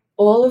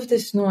all of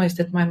this noise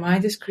that my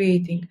mind is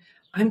creating,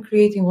 I'm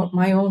creating what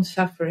my own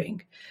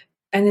suffering.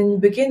 And in the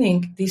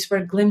beginning, these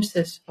were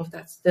glimpses of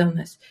that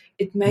stillness.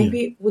 It Yeah.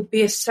 maybe would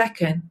be a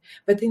second,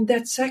 but in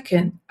that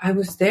second, I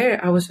was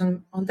there. I was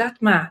on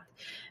that mat.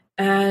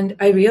 And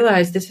I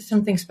realized this is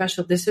something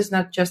special. This is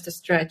not just a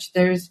stretch.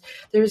 There's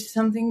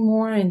something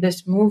more in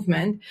this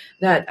movement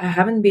that I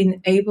haven't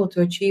been able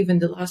to achieve in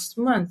the last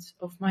months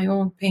of my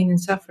own pain and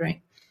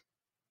suffering.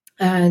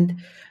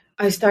 And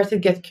I started to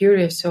get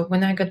curious. So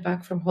when I got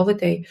back from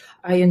holiday,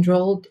 I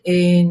enrolled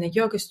in a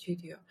yoga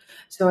studio.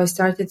 So I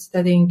started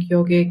studying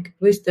yogic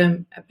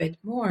wisdom a bit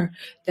more.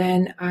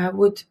 Then I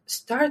would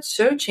start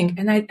searching.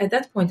 And at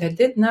that point, I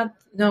did not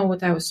know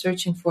what I was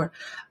searching for.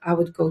 I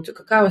would go to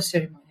cacao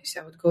ceremonies.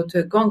 I would go to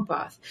a gong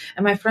bath.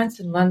 And my friends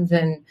in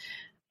London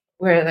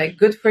were like,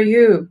 good for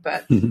you,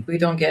 but we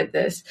don't get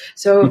this.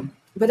 So,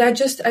 but I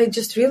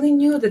just really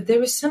knew that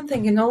there is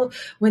something,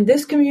 when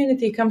this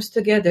community comes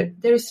together,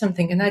 there is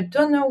something, and I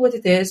don't know what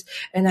it is,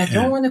 and I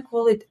don't want to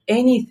call it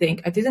anything.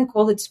 I didn't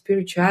call it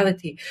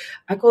spirituality.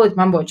 I call it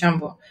mambo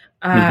jumbo.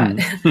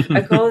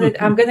 I call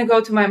it, I'm going to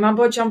go to my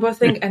mambo jumbo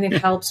thing, and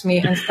it helps me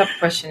and stop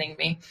questioning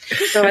me.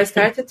 So I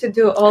started to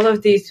do all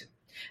of these.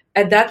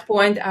 At that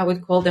point, I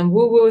would call them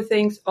woo-woo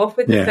things, off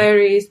with the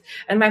fairies.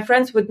 And my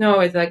friends would know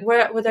it, like,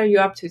 what are you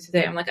up to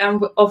today? I'm like,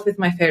 I'm off with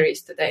my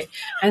fairies today.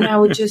 And I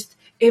would just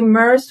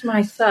immerse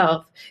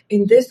myself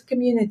in this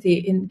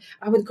community.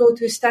 I would go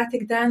to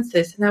ecstatic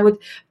dances, and I would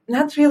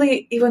not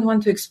really even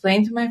want to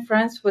explain to my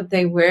friends what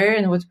they were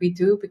and what we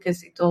do,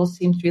 because it all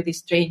seemed really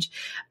strange.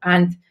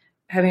 And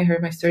having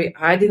heard my story,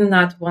 I did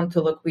not want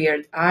to look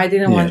weird. I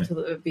didn't want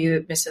to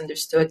be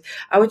misunderstood.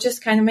 I would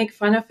just kind of make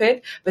fun of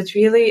it. But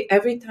really,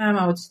 every time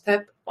I would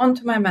step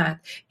onto my mat,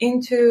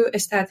 into a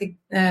static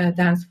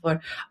dance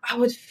floor, I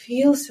would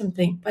feel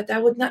something, but I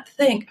would not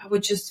think. I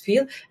would just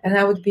feel, and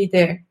I would be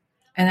there.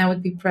 And I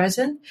would be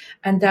present.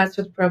 And that's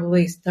what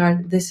probably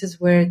started. This is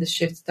where the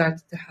shift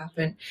started to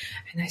happen.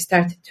 And I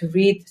started to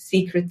read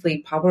secretly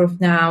Power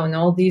of Now and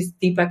all these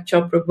Deepak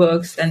Chopra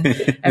books and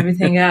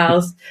everything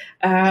else.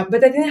 But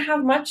I didn't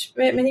have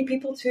many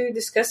people to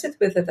discuss it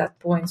with at that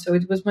point. So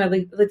it was my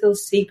little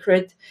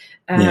secret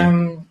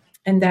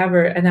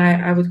endeavor. And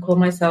I would call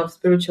myself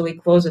spiritually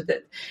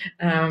closeted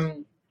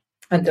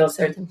until a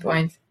certain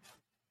point.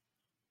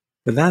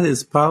 But that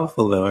is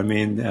powerful, though. I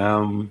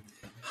mean,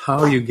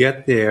 how you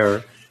get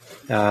there,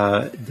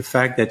 the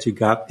fact that you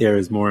got there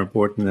is more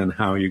important than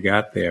how you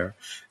got there.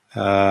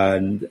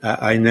 And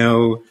I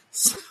know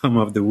some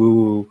of the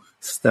woo-woo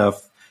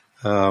stuff,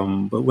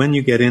 but when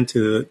you get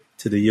into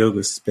the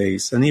yoga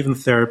space and even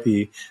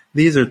therapy,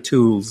 these are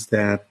tools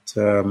that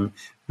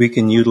we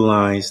can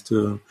utilize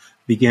to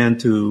begin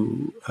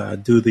to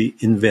do the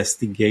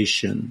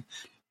investigation.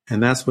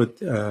 And that's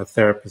what a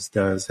therapist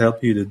does,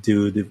 help you to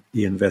do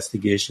the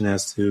investigation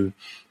as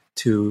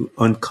to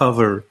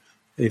uncover,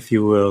 if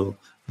you will,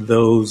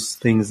 those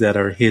things that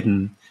are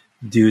hidden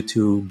due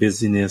to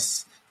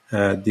busyness,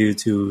 due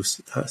to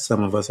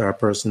some of us, our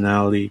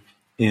personality,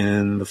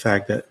 and the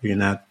fact that we're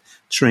not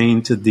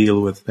trained to deal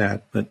with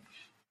that. But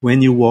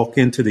when you walk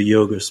into the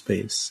yoga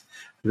space,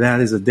 that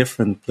is a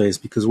different place,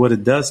 because what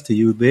it does to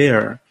you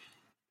there,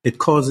 it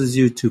causes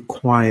you to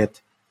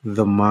quiet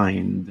the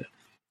mind.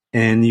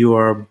 And you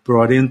are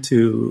brought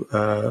into,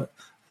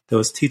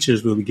 those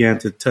teachers will begin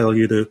to tell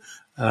you to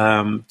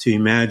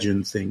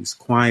imagine things,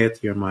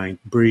 quiet your mind,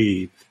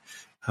 breathe,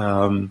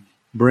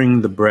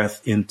 bring the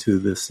breath into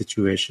the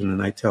situation.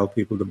 And I tell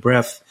people the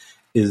breath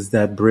is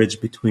that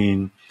bridge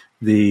between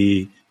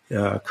the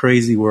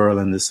crazy world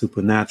and the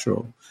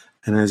supernatural.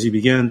 And as you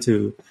begin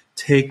to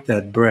take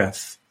that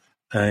breath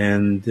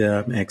and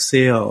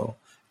exhale,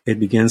 it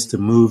begins to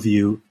move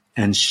you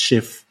and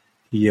shift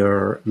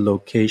your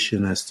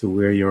location as to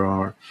where you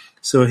are.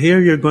 So here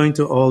you're going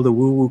to all the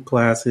woo-woo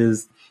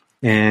classes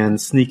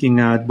and sneaking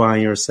out by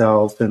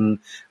yourself, and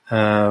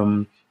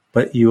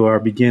but you are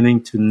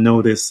beginning to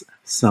notice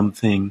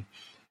something.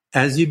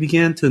 As you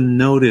begin to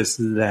notice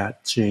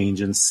that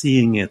change and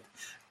seeing it,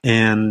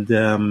 and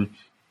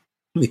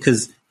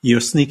because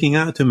you're sneaking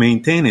out to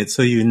maintain it,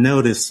 so you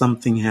notice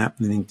something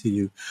happening to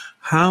you.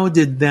 How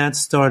did that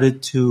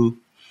started to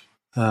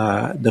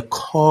the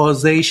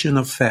causation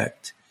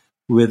effect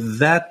with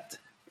that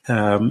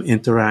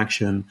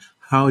interaction?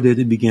 How did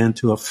it begin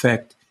to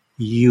affect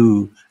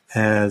you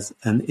as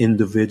an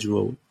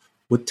individual?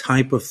 What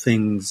type of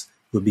things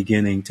were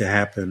beginning to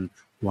happen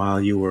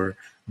while you were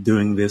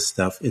doing this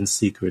stuff in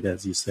secret,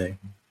 as you say?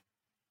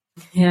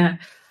 Yeah,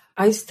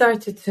 I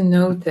started to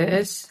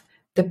notice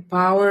the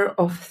power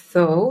of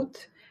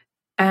thought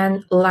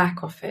and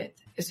lack of it.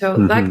 So,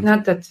 like,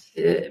 not that,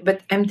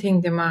 but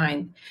emptying the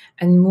mind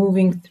and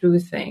moving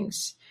through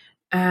things.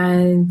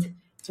 And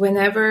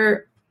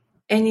whenever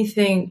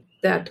anything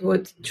that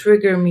would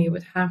trigger me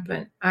would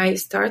happen, I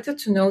started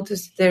to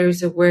notice there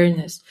is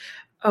awareness.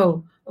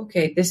 Oh,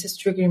 okay, this is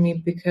triggering me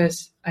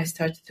because I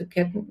started to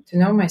get to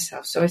know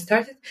myself. So I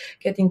started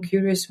getting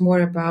curious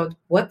more about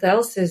what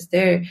else is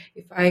there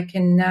if I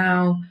can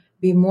now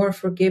be more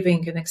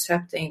forgiving and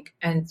accepting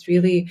and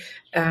really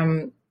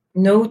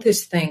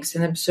notice things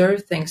and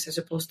observe things as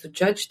opposed to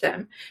judge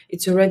them.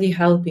 It's already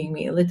helping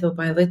me little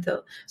by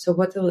little. So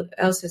what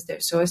else is there?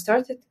 So I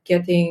started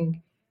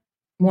getting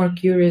more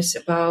curious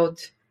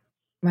about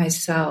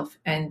myself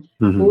and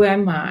who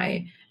am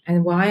I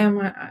and why am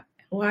I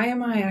why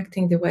am I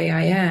acting the way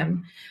I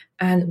am?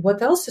 And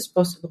what else is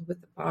possible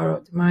with the power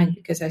of the mind?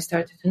 Because I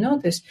started to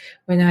notice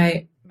when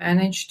I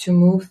managed to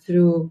move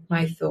through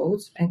my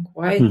thoughts and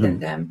quieten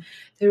them,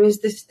 there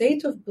is this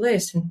state of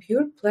bliss and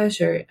pure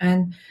pleasure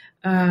and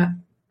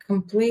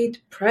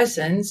complete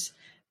presence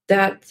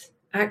that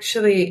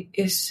actually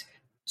is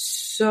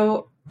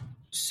so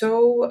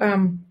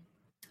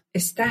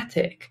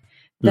ecstatic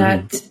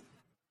that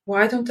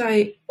why don't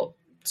I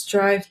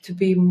strive to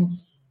be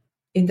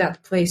in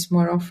that place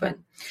more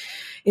often?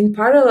 In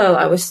parallel,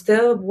 I was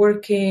still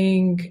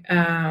working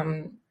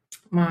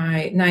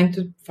my 9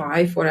 to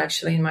 5, or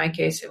actually in my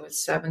case, it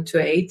was 7 to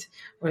 8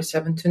 or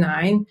 7 to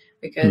 9,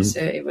 because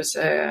it was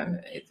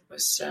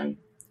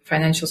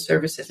financial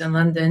services in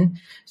London.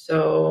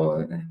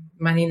 So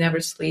money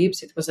never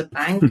sleeps. It was a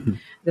bank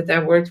that I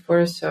worked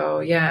for. So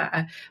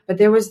yeah, but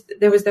there was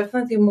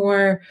definitely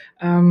more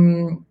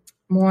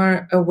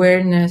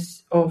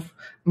awareness of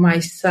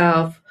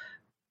myself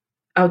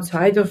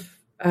outside of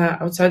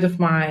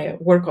my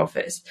work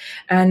office.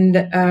 And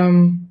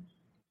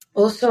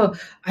also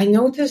I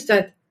noticed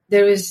that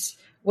there is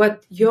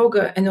what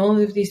yoga and all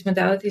of these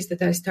modalities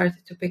that I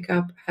started to pick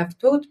up have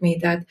taught me,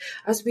 that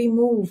as we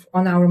move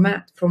on our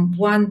mat from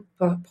one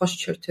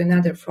posture to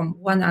another, from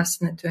one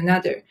asana to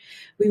another,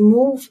 we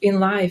move in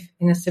life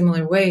in a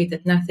similar way,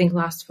 that nothing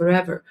lasts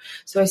forever.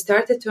 So I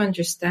started to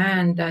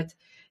understand that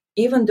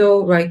even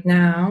though right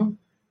now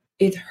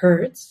it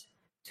hurts,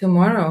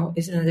 tomorrow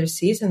is another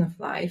season of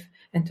life,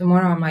 and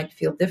tomorrow I might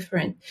feel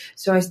different.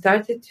 So I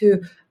started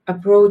to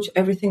approach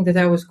everything that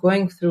I was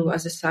going through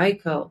as a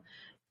cycle,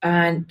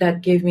 and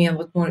that gave me a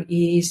lot more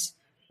ease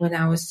when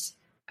I was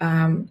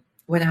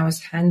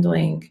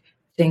handling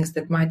things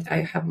that might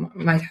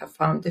have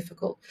found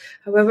difficult.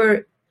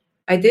 However,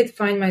 I did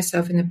find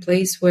myself in a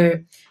place where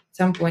at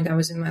some point I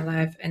was in my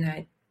life and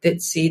I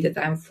did see that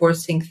I'm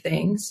forcing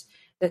things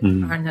that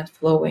are not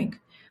flowing.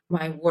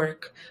 My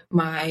work,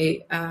 my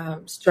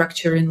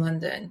structure in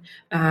London,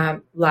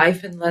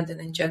 life in London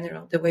in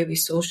general, the way we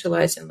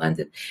socialize in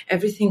London,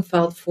 everything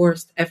felt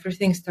forced.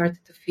 Everything started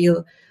to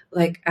feel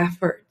like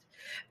effort.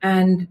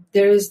 And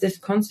there is this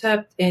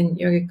concept in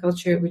yogic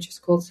culture which is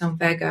called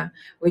samvega,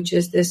 which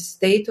is this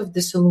state of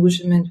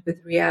disillusionment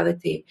with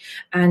reality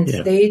and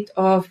state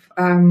of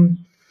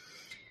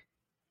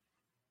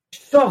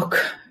shock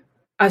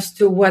as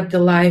to what the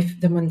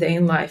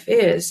mundane life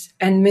is,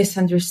 and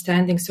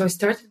misunderstanding. So I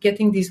started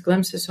getting these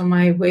glimpses on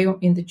my way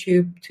in the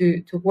tube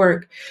to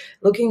work,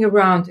 looking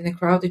around in a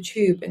crowded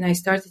tube, and I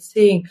started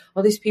seeing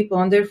all these people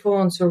on their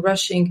phones or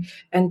rushing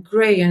and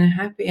gray and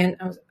happy, and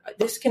I was,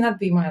 this cannot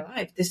be my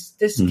life. This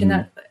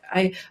cannot.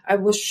 I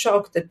was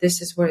shocked that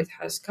this is where it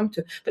has come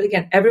to. But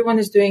again, everyone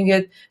is doing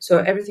it, so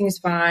everything is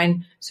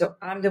fine. So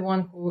I'm the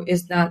one who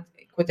is not,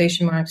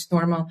 quotation marks,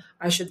 normal.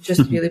 I should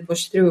just really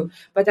push through.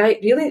 But I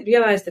really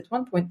realized at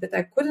one point that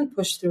I couldn't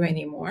push through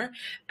anymore.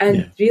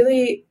 And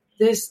really,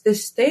 this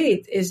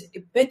state is a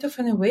bit of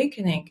an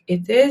awakening.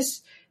 It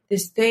is the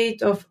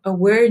state of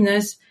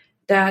awareness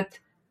that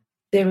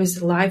there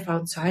is life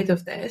outside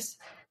of this,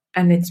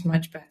 and it's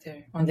much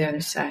better on the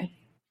other side.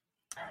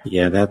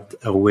 Yeah, that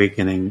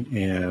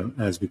awakening,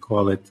 as we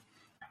call it,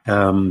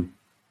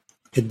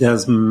 it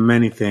does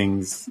many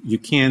things. You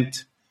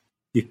can't.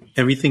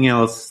 Everything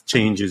else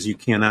changes. You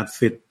cannot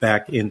fit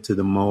back into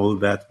the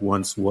mold that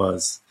once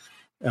was.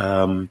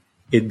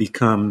 It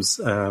becomes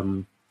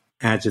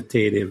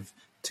agitative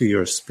to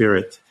your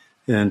spirit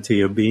and to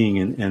your being,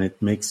 and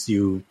it makes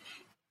you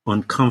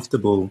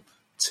uncomfortable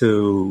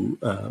to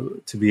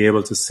be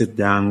able to sit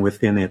down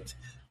within it.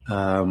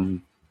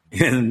 And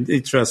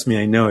trust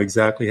me, I know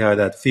exactly how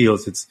that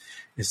feels.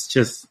 It's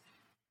just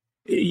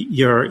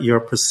your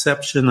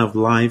perception of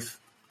life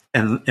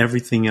and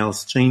everything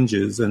else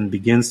changes and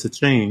begins to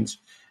change,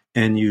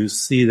 and you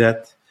see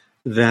that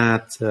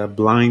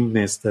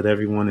blindness that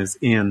everyone is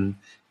in.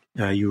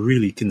 You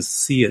really can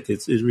see it.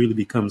 It really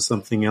becomes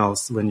something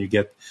else when you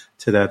get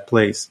to that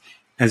place.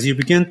 As you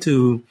begin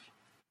to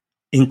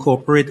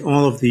incorporate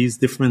all of these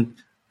different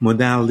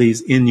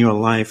modalities in your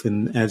life,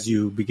 and as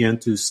you begin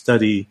to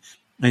study,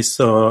 I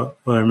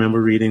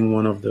remember reading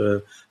one of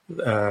the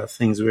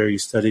things where you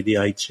study the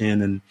I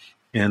Ching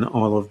and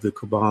all of the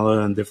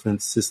Kabbalah and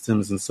different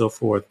systems and so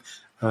forth,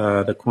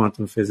 the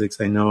quantum physics.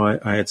 I know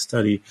I had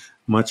studied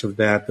much of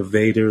that, the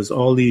Vedas,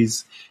 all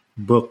these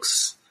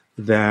books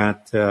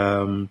that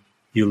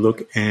you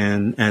look,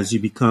 and as you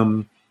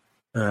become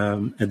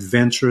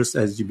adventurous,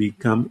 as you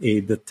become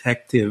a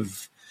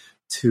detective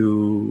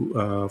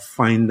to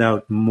find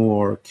out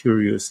more,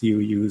 curious, you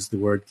use the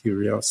word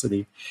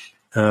curiosity,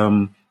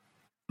 and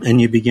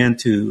you begin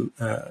to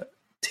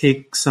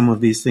take some of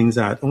these things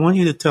out. I want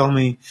you to tell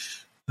me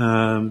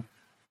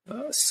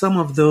some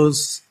of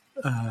those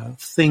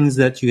things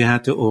that you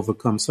had to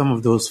overcome, some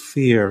of those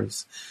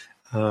fears,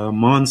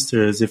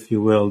 monsters, if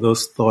you will,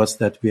 those thoughts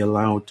that we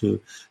allow to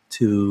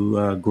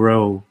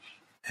grow,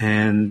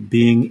 and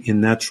being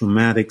in that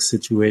traumatic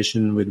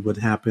situation with what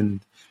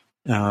happened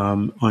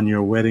on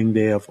your wedding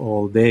day of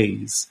all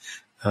days.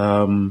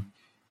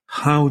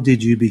 How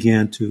did you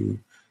begin to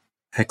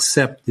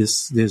accept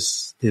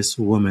this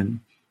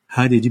woman?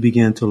 How did you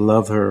begin to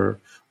love her?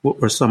 What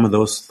were some of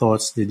those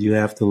thoughts? Did you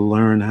have to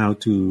learn how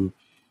to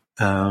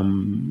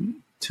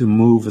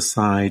move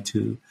aside,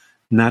 to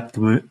not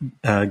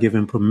give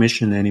him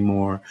permission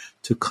anymore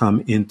to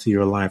come into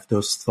your life?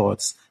 Those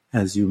thoughts,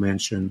 as you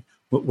mentioned,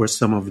 what were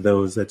some of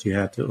those that you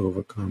had to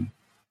overcome?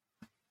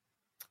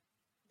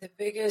 The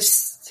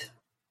biggest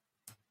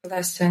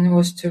lesson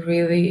was to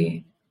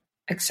really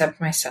accept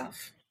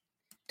myself,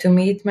 to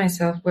meet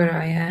myself where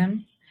I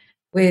am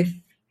with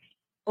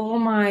all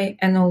my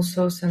and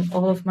alsos and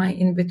all of my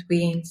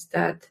in-betweens,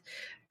 that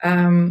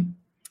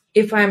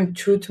if I'm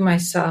true to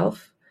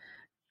myself,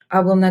 I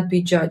will not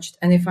be judged.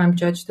 And if I'm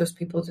judged, those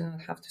people do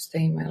not have to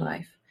stay in my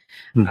life.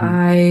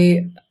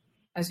 Mm-hmm.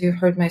 As you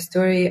heard my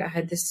story, I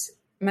had this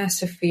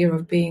massive fear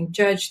of being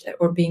judged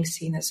or being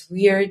seen as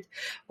weird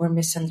or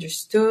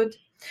misunderstood.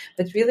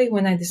 But really,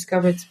 when I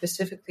discovered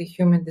specifically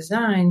human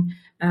design,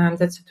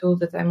 that's a tool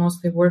that I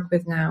mostly work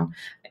with now,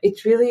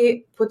 it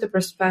really put a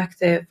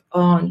perspective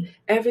on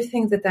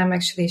everything that I'm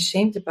actually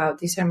ashamed about.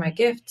 These are my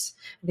gifts.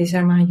 These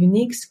are my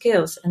unique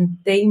skills, and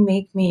they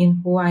make me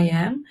in who I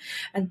am.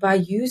 And by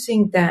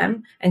using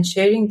them and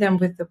sharing them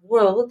with the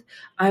world,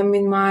 I'm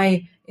in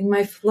my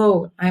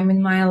flow. I'm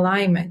in my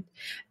alignment,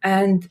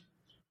 and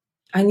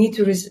I need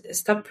to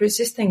stop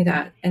resisting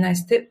that, and I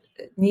still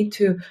need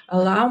to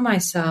allow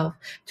myself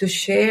to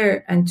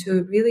share and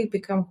to really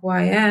become who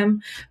I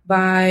am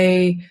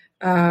by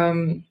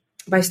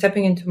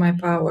stepping into my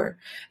power.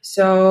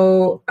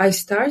 So I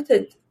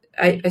started.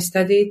 I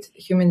studied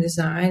human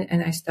design,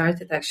 and I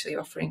started actually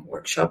offering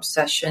workshop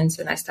sessions,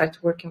 and I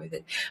started working with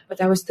it.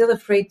 But I was still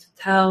afraid to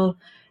tell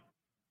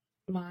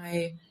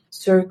my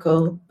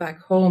circle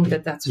back home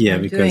that that's what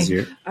I'm because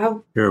doing.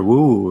 you're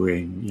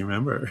wooing, you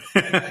remember?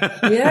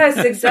 Yes,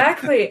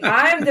 exactly.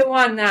 I'm the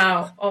one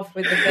now off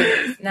with the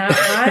babies. Now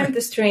I'm the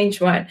strange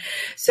one.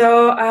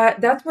 So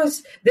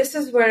this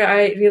is where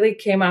I really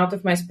came out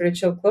of my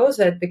spiritual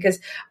closet, because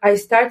I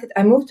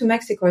moved to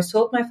Mexico. I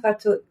sold my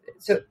flat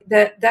so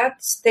that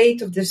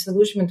state of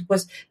disillusionment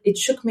it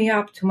shook me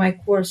up to my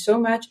core so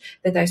much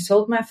that I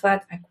sold my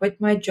flat, I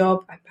quit my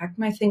job, I packed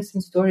my things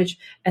in storage,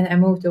 and I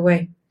moved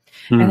away.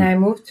 And I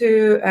moved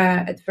to,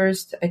 at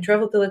first, I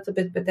traveled a little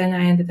bit, but then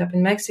I ended up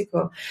in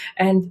Mexico.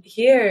 And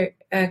here,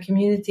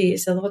 community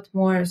is a lot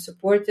more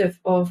supportive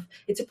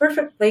it's a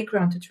perfect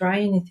playground to try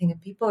anything.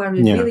 And people are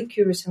really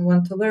curious and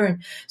want to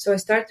learn. So I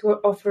started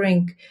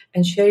offering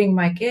and sharing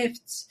my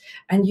gifts.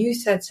 And you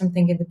said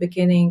something in the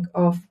beginning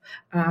of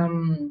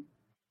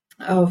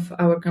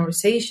our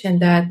conversation,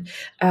 that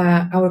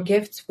our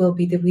gifts will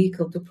be the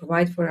vehicle to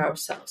provide for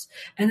ourselves.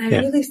 And I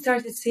really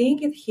started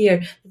seeing it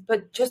here.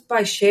 But just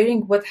by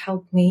sharing what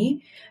helped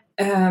me,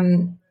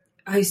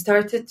 I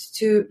started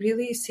to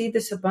really see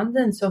this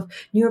abundance of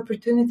new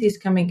opportunities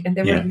coming, and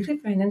they were really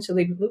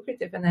financially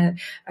lucrative. And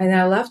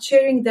I loved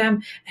sharing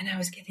them, and I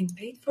was getting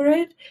paid for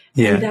it.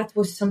 Yeah. And that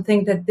was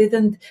something that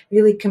didn't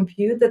really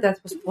compute that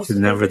was possible. It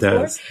never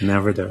before.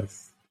 never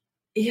does.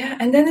 Yeah,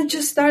 and then it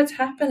just starts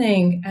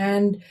happening.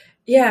 And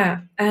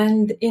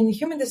in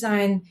human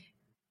design,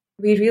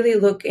 we really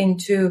look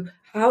into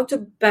how to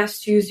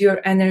best use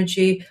your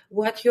energy,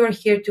 what you're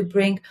here to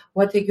bring,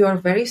 what you're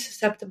very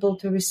susceptible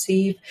to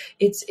receive.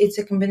 It's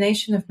a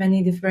combination of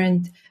many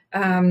different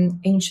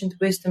ancient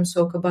wisdom,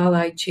 so Kabbalah,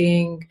 I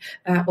Ching,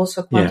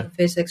 also quantum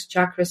physics,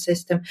 chakra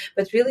system.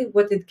 But really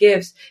what it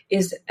gives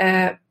is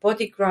a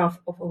body graph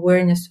of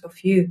awareness of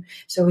you.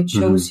 So it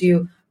shows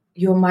you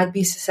might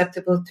be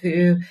susceptible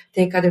to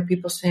take other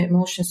people's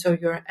emotions, so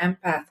you're an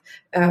empath.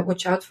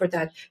 Watch out for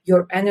that.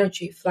 Your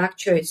energy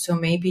fluctuates, so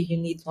maybe you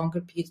need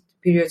longer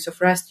periods of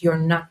rest. You're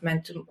not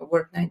meant to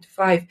work 9 to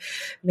 5.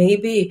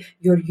 Maybe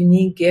your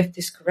unique gift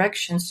is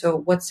correction, so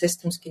what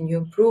systems can you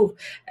improve?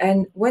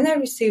 And when I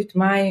received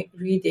my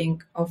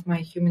reading of my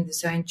human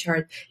design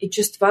chart, it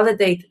just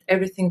validated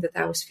everything that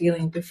I was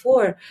feeling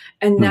before.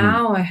 And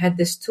now I had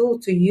this tool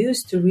to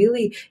use to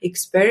really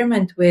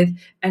experiment with,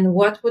 and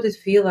what would it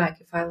feel like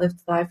if I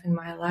lived life in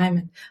my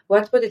alignment?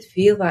 What would it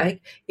feel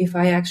like if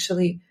I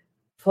actually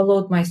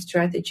followed my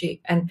strategy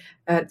and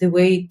the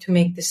way to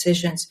make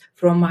decisions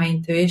from my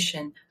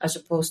intuition as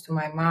opposed to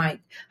my mind?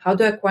 How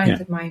do I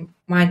quiet my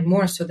mind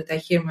more so that I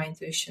hear my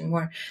intuition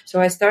more?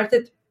 So I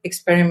started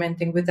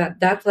experimenting with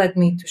that. That led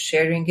me to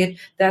sharing it.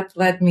 That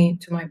led me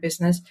to my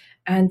business,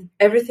 and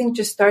everything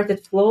just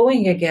started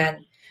flowing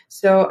again.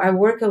 So I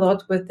work a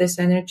lot with this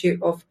energy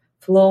of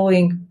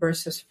flowing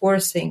versus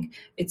forcing.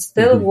 It's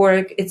still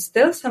work. It's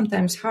still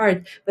sometimes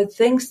hard, but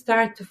things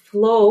start to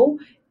flow.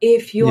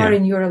 If you are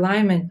in your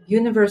alignment,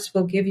 universe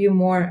will give you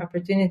more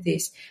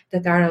opportunities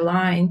that are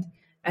aligned,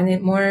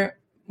 and more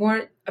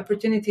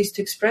opportunities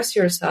to express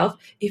yourself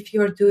if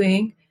you're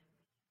doing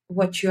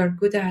what you are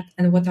good at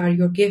and what are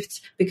your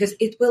gifts, because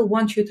it will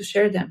want you to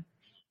share them.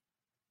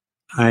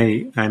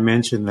 I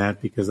mention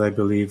that because I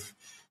believe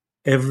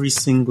every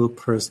single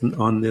person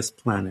on this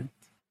planet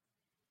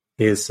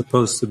is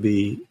supposed to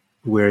be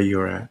where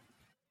you're at.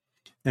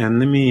 And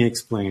let me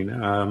explain.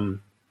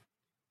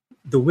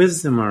 the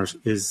wisdom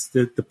is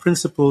the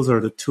principles or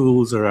the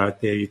tools are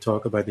out there. You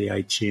talk about the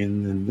I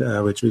Ching,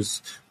 and which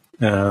is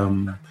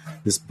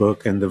this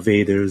book, and the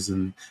Vedas,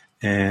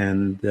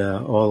 and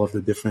all of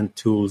the different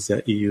tools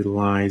that you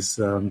utilize,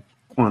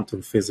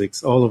 quantum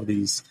physics, all of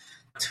these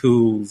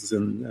tools,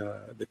 and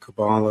the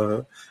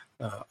Kabbalah,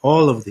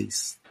 all of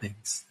these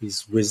things,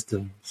 these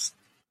wisdoms,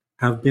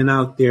 have been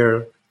out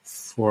there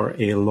for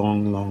a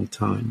long, long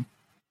time.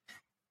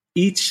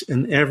 Each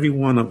and every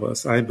one of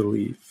us, I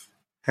believe,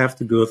 have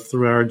to go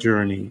through our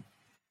journey,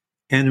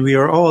 and we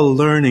are all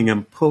learning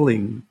and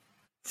pulling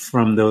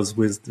from those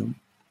wisdom.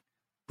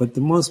 But the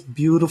most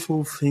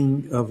beautiful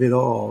thing of it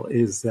all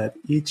is that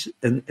each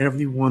and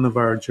every one of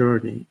our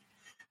journey,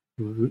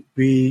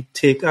 we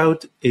take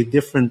out a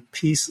different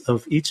piece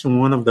of each and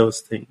one of those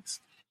things,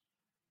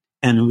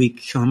 and we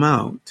come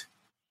out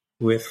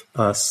with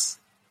us.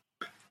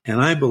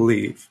 And I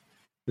believe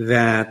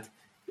that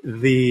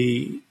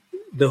the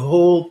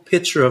whole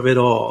picture of it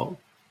all,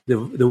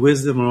 the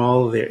wisdom of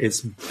all there,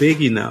 is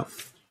big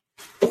enough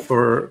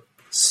for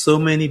so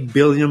many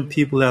billion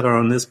people that are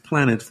on this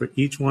planet, for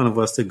each one of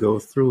us to go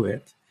through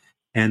it.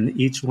 And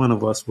each one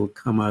of us will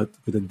come out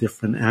with a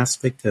different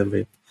aspect of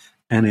it,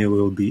 and it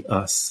will be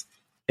us.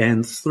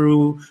 And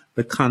through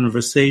the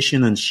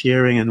conversation and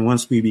sharing, and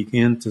once we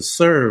begin to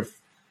serve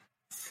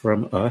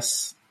from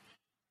us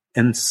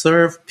and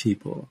serve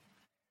people,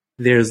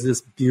 there's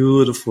this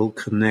beautiful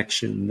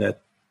connection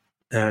that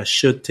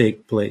should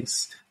take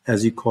place,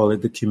 as you call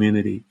it, the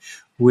community,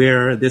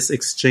 where this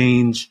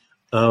exchange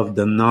of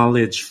the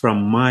knowledge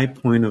from my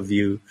point of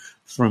view,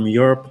 from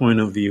your point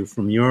of view,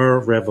 from your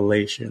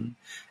revelation,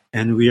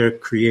 and we are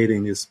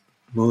creating this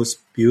most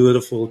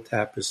beautiful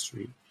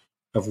tapestry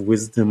of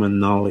wisdom and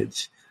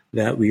knowledge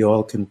that we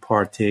all can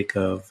partake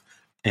of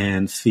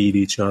and feed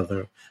each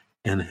other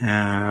and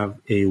have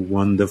a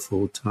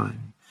wonderful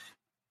time.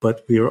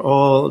 But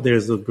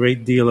there's a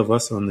great deal of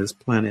us on this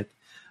planet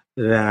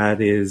that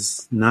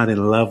is not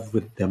in love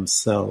with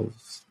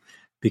themselves.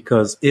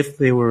 Because if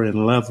they were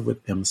in love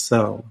with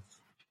themselves,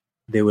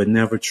 they would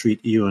never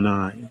treat you and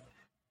I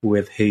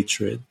with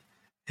hatred.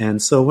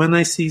 And so when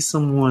I see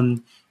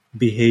someone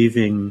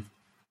behaving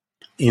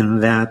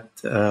in that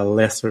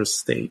lesser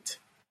state,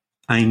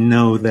 I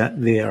know that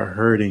they are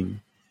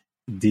hurting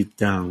deep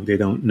down. They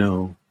don't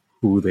know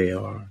who they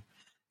are.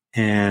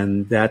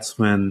 And that's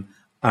when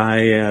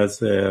I,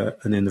 as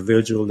an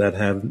individual that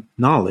have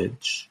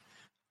knowledge,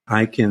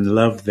 I can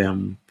love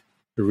them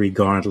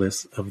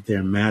regardless of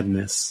their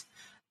madness,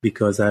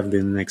 because I've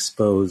been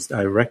exposed.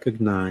 I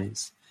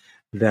recognize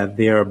that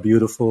they are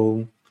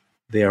beautiful,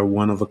 they are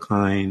one of a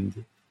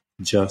kind,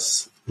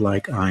 just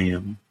like I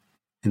am.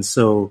 And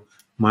so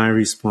my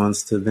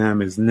response to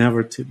them is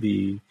never to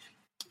be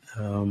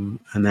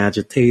an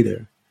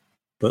agitator,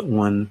 but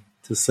one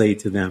to say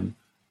to them,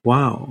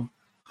 wow,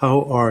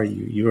 how are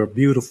you? You are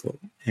beautiful.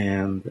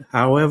 And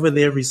however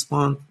they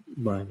respond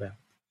by that,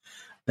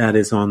 that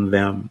is on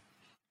them.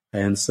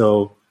 And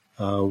so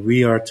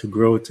we are to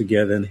grow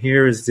together. And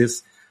here is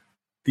this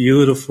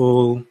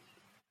beautiful,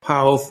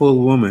 powerful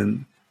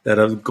woman that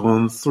has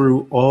gone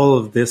through all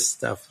of this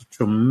stuff,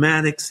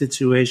 traumatic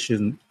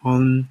situation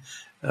on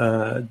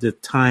the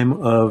time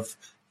of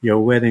your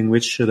wedding,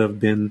 which should have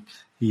been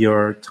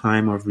your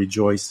time of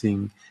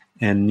rejoicing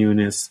and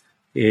newness.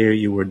 Here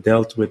you were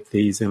dealt with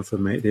this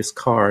information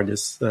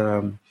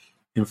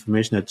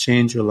that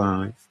changed your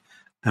life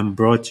and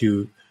brought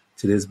you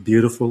to this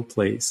beautiful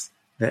place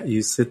that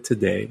you sit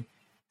today,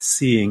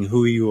 seeing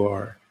who you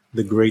are,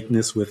 the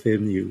greatness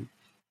within you,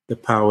 the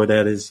power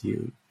that is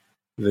you,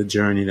 the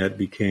journey that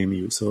became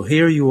you. So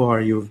here you are,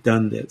 you've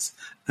done this.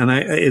 And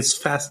it's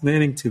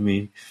fascinating to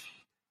me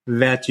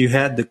that you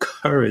had the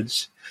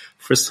courage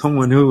for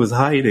someone who was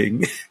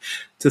hiding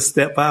to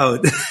step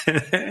out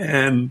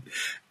and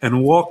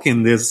walk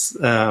in this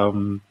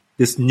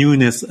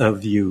newness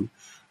of you.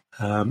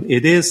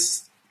 It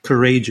is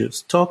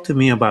courageous. Talk to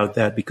me about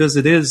that, because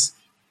it is.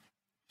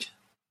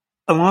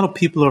 A lot of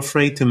people are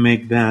afraid to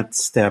make that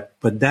step,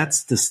 but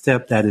that's the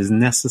step that is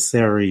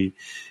necessary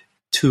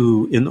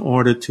in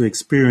order to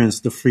experience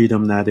the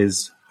freedom that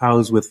is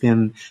housed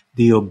within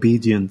the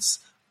obedience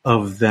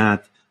of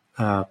that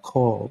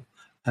call,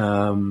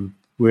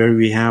 where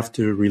we have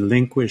to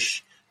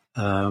relinquish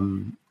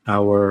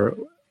our,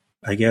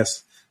 I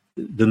guess,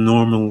 the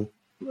normal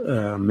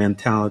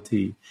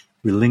mentality,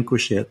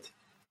 relinquish it,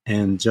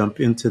 and jump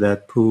into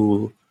that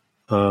pool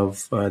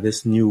of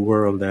this new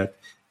world that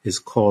is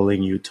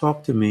calling you.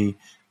 Talk to me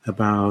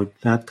about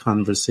that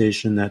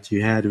conversation that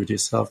you had with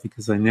yourself,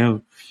 because I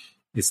know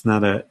it's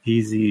not an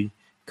easy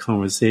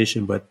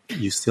conversation, but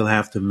you still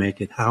have to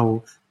make it.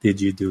 How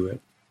did you do it?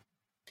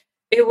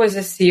 It was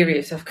a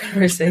series of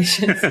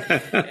conversations.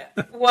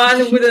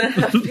 One wouldn't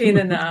have been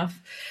enough.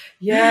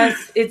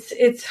 Yes,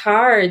 it's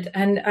hard,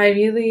 and I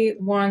really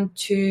want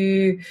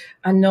to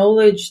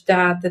acknowledge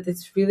that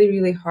it's really,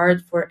 really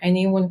hard for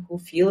anyone who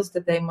feels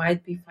that they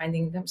might be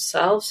finding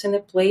themselves in a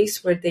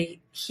place where they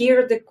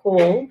hear the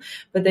call,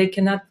 but they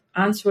cannot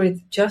answer it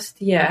just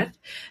yet,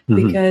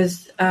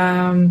 because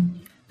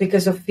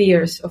because of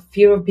fear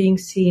of being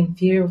seen,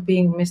 fear of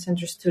being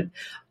misunderstood.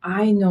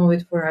 I know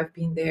it, where I've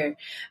been there.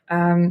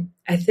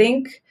 I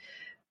think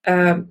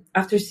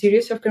after a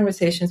series of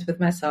conversations with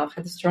myself,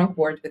 had a strong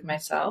word with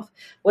myself,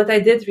 what I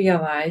did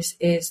realize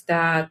is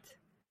that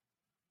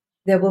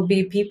there will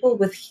be people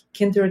with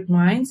kindred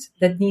minds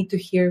that need to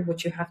hear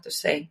what you have to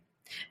say.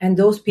 And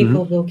those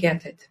people will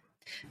get it.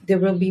 There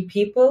will be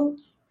people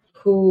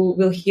who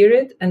will hear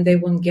it and they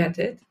won't get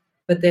it,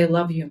 but they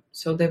love you,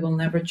 so they will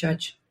never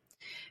judge.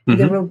 And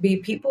there will be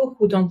people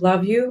who don't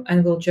love you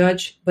and will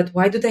judge, but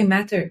why do they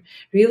matter?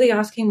 Really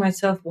asking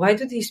myself, why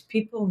do these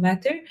people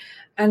matter?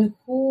 And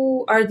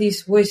who are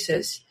these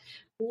voices?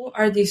 Who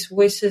are these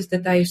voices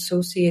that I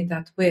associate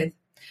that with?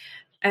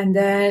 And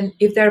then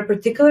if there are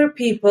particular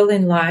people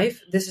in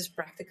life, this is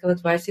practical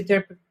advice, if there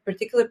are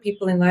particular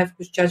people in life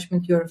whose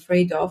judgment you're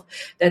afraid of,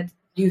 that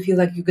you feel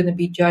like you're going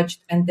to be judged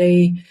and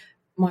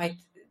might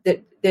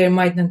they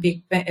might not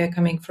be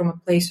coming from a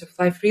place of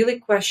life, really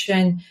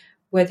question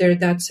whether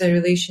that's a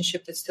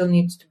relationship that still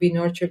needs to be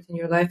nurtured in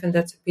your life, and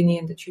that's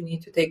opinion that you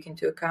need to take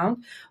into account,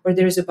 or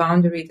there is a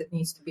boundary that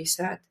needs to be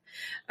set.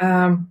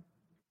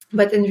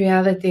 But in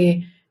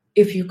reality,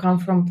 if you come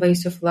from a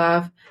place of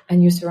love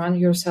and you surround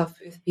yourself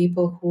with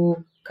people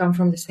who come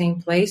from the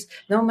same place,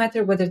 no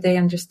matter whether they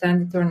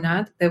understand it or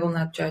not, they will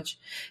not judge.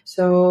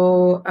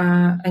 So,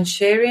 and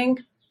sharing,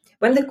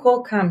 when the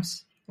call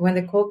comes, and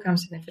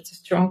if it's a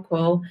strong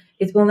call,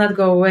 it will not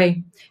go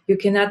away. You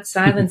cannot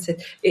silence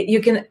it.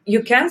 You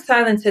can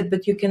silence it,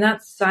 but you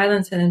cannot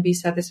silence it and be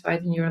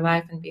satisfied in your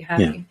life and be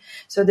happy. Yeah.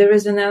 So there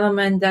is an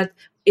element that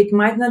it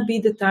might not be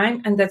the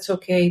time, and that's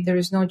okay. There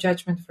is no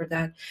judgment for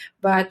that,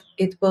 but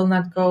it will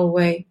not go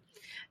away.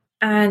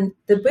 And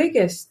the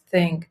biggest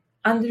thing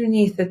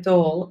underneath it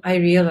all, I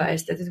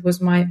realized that it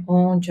was my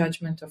own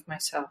judgment of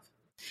myself.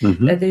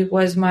 That it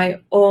was my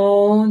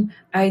own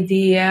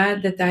idea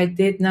that I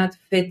did not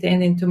fit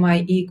into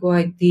my ego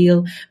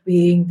ideal,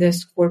 being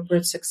this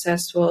corporate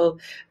successful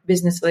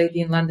business lady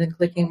in London,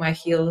 clicking my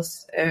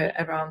heels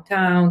around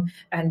town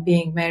and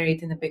being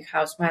married in a big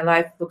house. My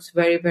life looks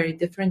very, very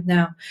different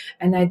now.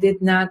 And I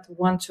did not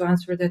want to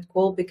answer that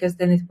call, because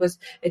then it was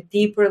a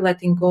deeper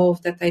letting go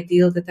of that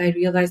ideal, that I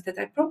realized that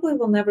I probably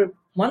will never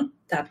want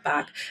that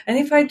back. And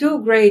if I do,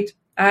 great.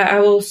 I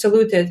will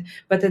salute it.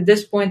 But at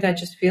this point, I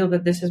just feel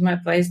that this is my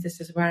place. This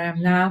is where I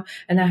am now.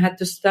 And I had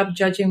to stop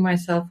judging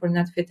myself for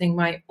not fitting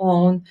my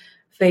own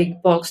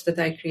fake box that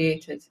I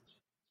created.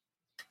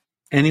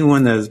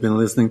 Anyone that has been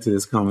listening to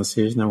this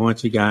conversation, I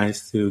want you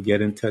guys to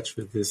get in touch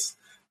with this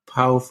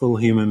powerful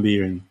human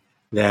being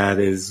that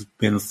has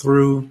been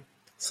through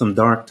some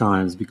dark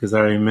times, because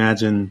I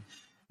imagine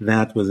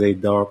that was a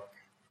dark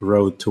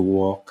road to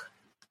walk.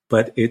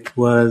 But it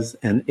was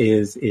and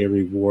is a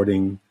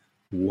rewarding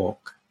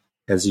walk,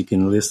 as you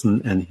can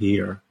listen and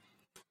hear.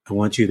 I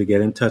want you to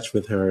get in touch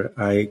with her.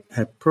 I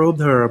had probed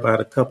her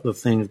about a couple of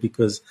things,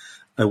 because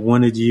I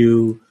wanted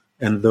you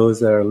and those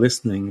that are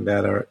listening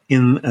that are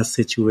in a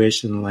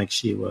situation like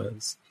she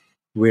was,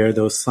 where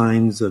those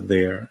signs are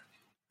there,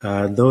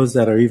 those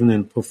that are even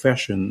in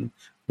profession,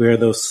 where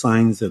those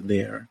signs are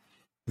there,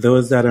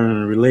 those that are in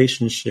a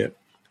relationship,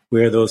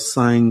 where those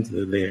signs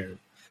are there.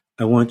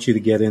 I want you to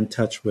get in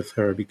touch with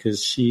her,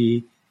 because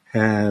she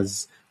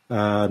has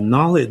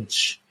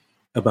knowledge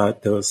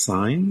about those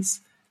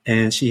signs,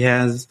 and she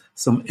has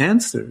some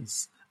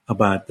answers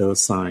about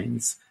those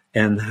signs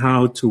and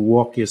how to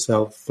walk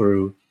yourself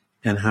through,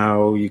 and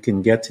how you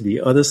can get to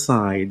the other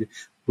side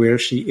where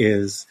she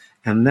is.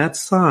 And that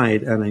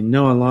side, and I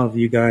know a lot of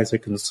you guys are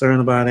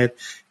concerned about it.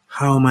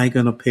 How am I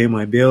going to pay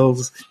my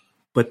bills?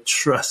 But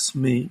trust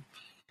me,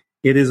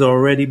 it has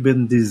already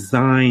been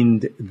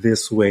designed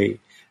this way,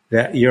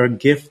 that your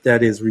gift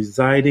that is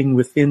residing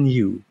within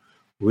you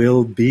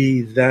will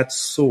be that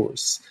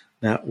source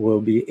that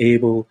will be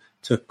able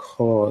to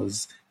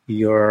cause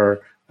your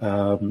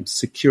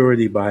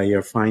security by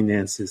your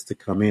finances to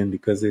come in,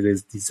 because it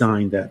is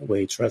designed that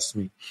way, trust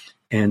me.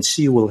 And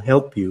she will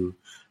help you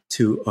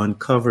to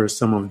uncover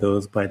some of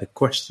those by the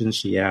questions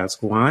she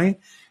asks. Why?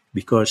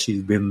 Because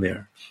she's been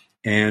there.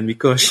 And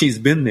because she's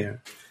been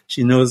there,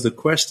 she knows the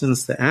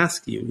questions to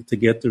ask you to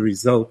get the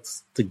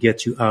results, to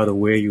get you out of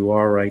where you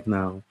are right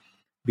now.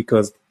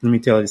 Because let me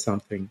tell you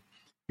something.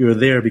 You're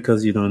there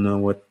because you don't know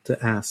what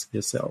to ask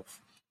yourself.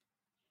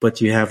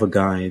 But you have a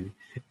guide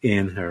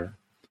in her.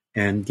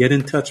 And get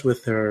in touch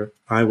with her.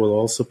 I will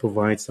also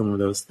provide some of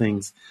those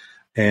things,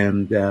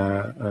 and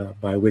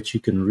by which you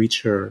can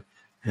reach her.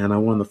 And I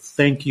want to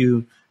thank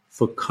you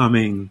for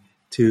coming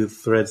to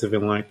Threads of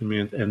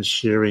Enlightenment and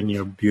sharing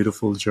your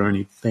beautiful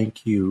journey.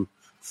 Thank you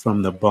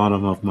from the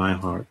bottom of my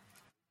heart.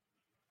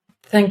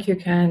 Thank you,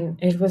 Ken.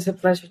 It was a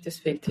pleasure to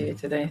speak to you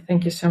today.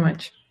 Thank you so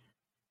much.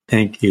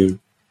 Thank you.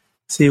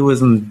 See, it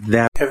wasn't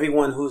that.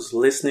 Everyone who's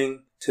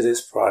listening to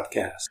this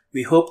podcast,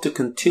 we hope to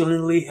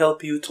continually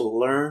help you to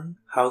learn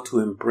how to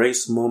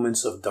embrace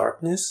moments of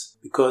darkness,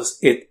 because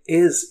it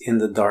is in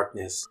the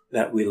darkness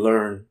that we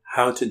learn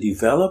how to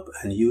develop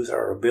and use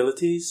our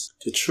abilities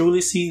to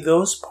truly see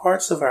those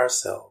parts of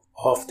ourselves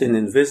often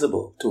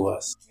invisible to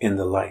us in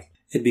the light.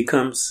 It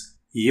becomes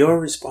your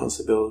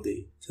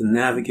responsibility to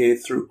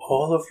navigate through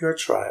all of your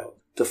trials,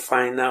 to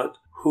find out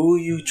who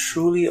you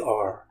truly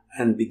are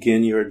and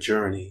begin your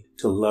journey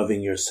to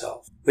loving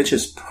yourself, which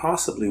is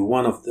possibly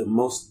one of the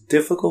most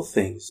difficult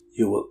things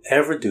you will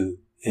ever do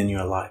in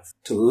your life.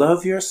 To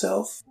love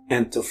yourself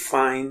and to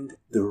find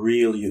the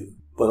real you.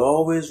 But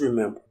always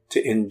remember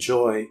to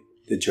enjoy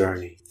the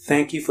journey.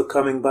 Thank you for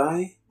coming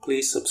by.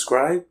 Please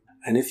subscribe.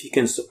 And if you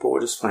can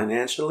support us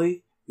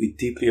financially, we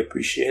deeply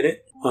appreciate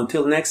it.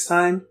 Until next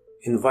time,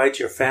 invite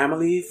your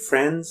family,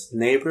 friends,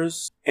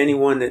 neighbors,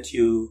 anyone that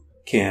you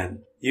can.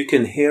 You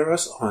can hear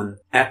us on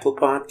Apple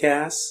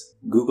Podcasts,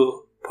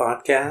 Google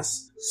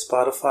Podcasts,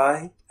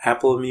 Spotify,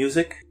 Apple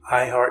Music,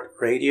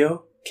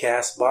 iHeartRadio,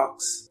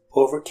 Castbox,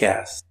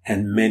 Overcast,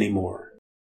 and many more.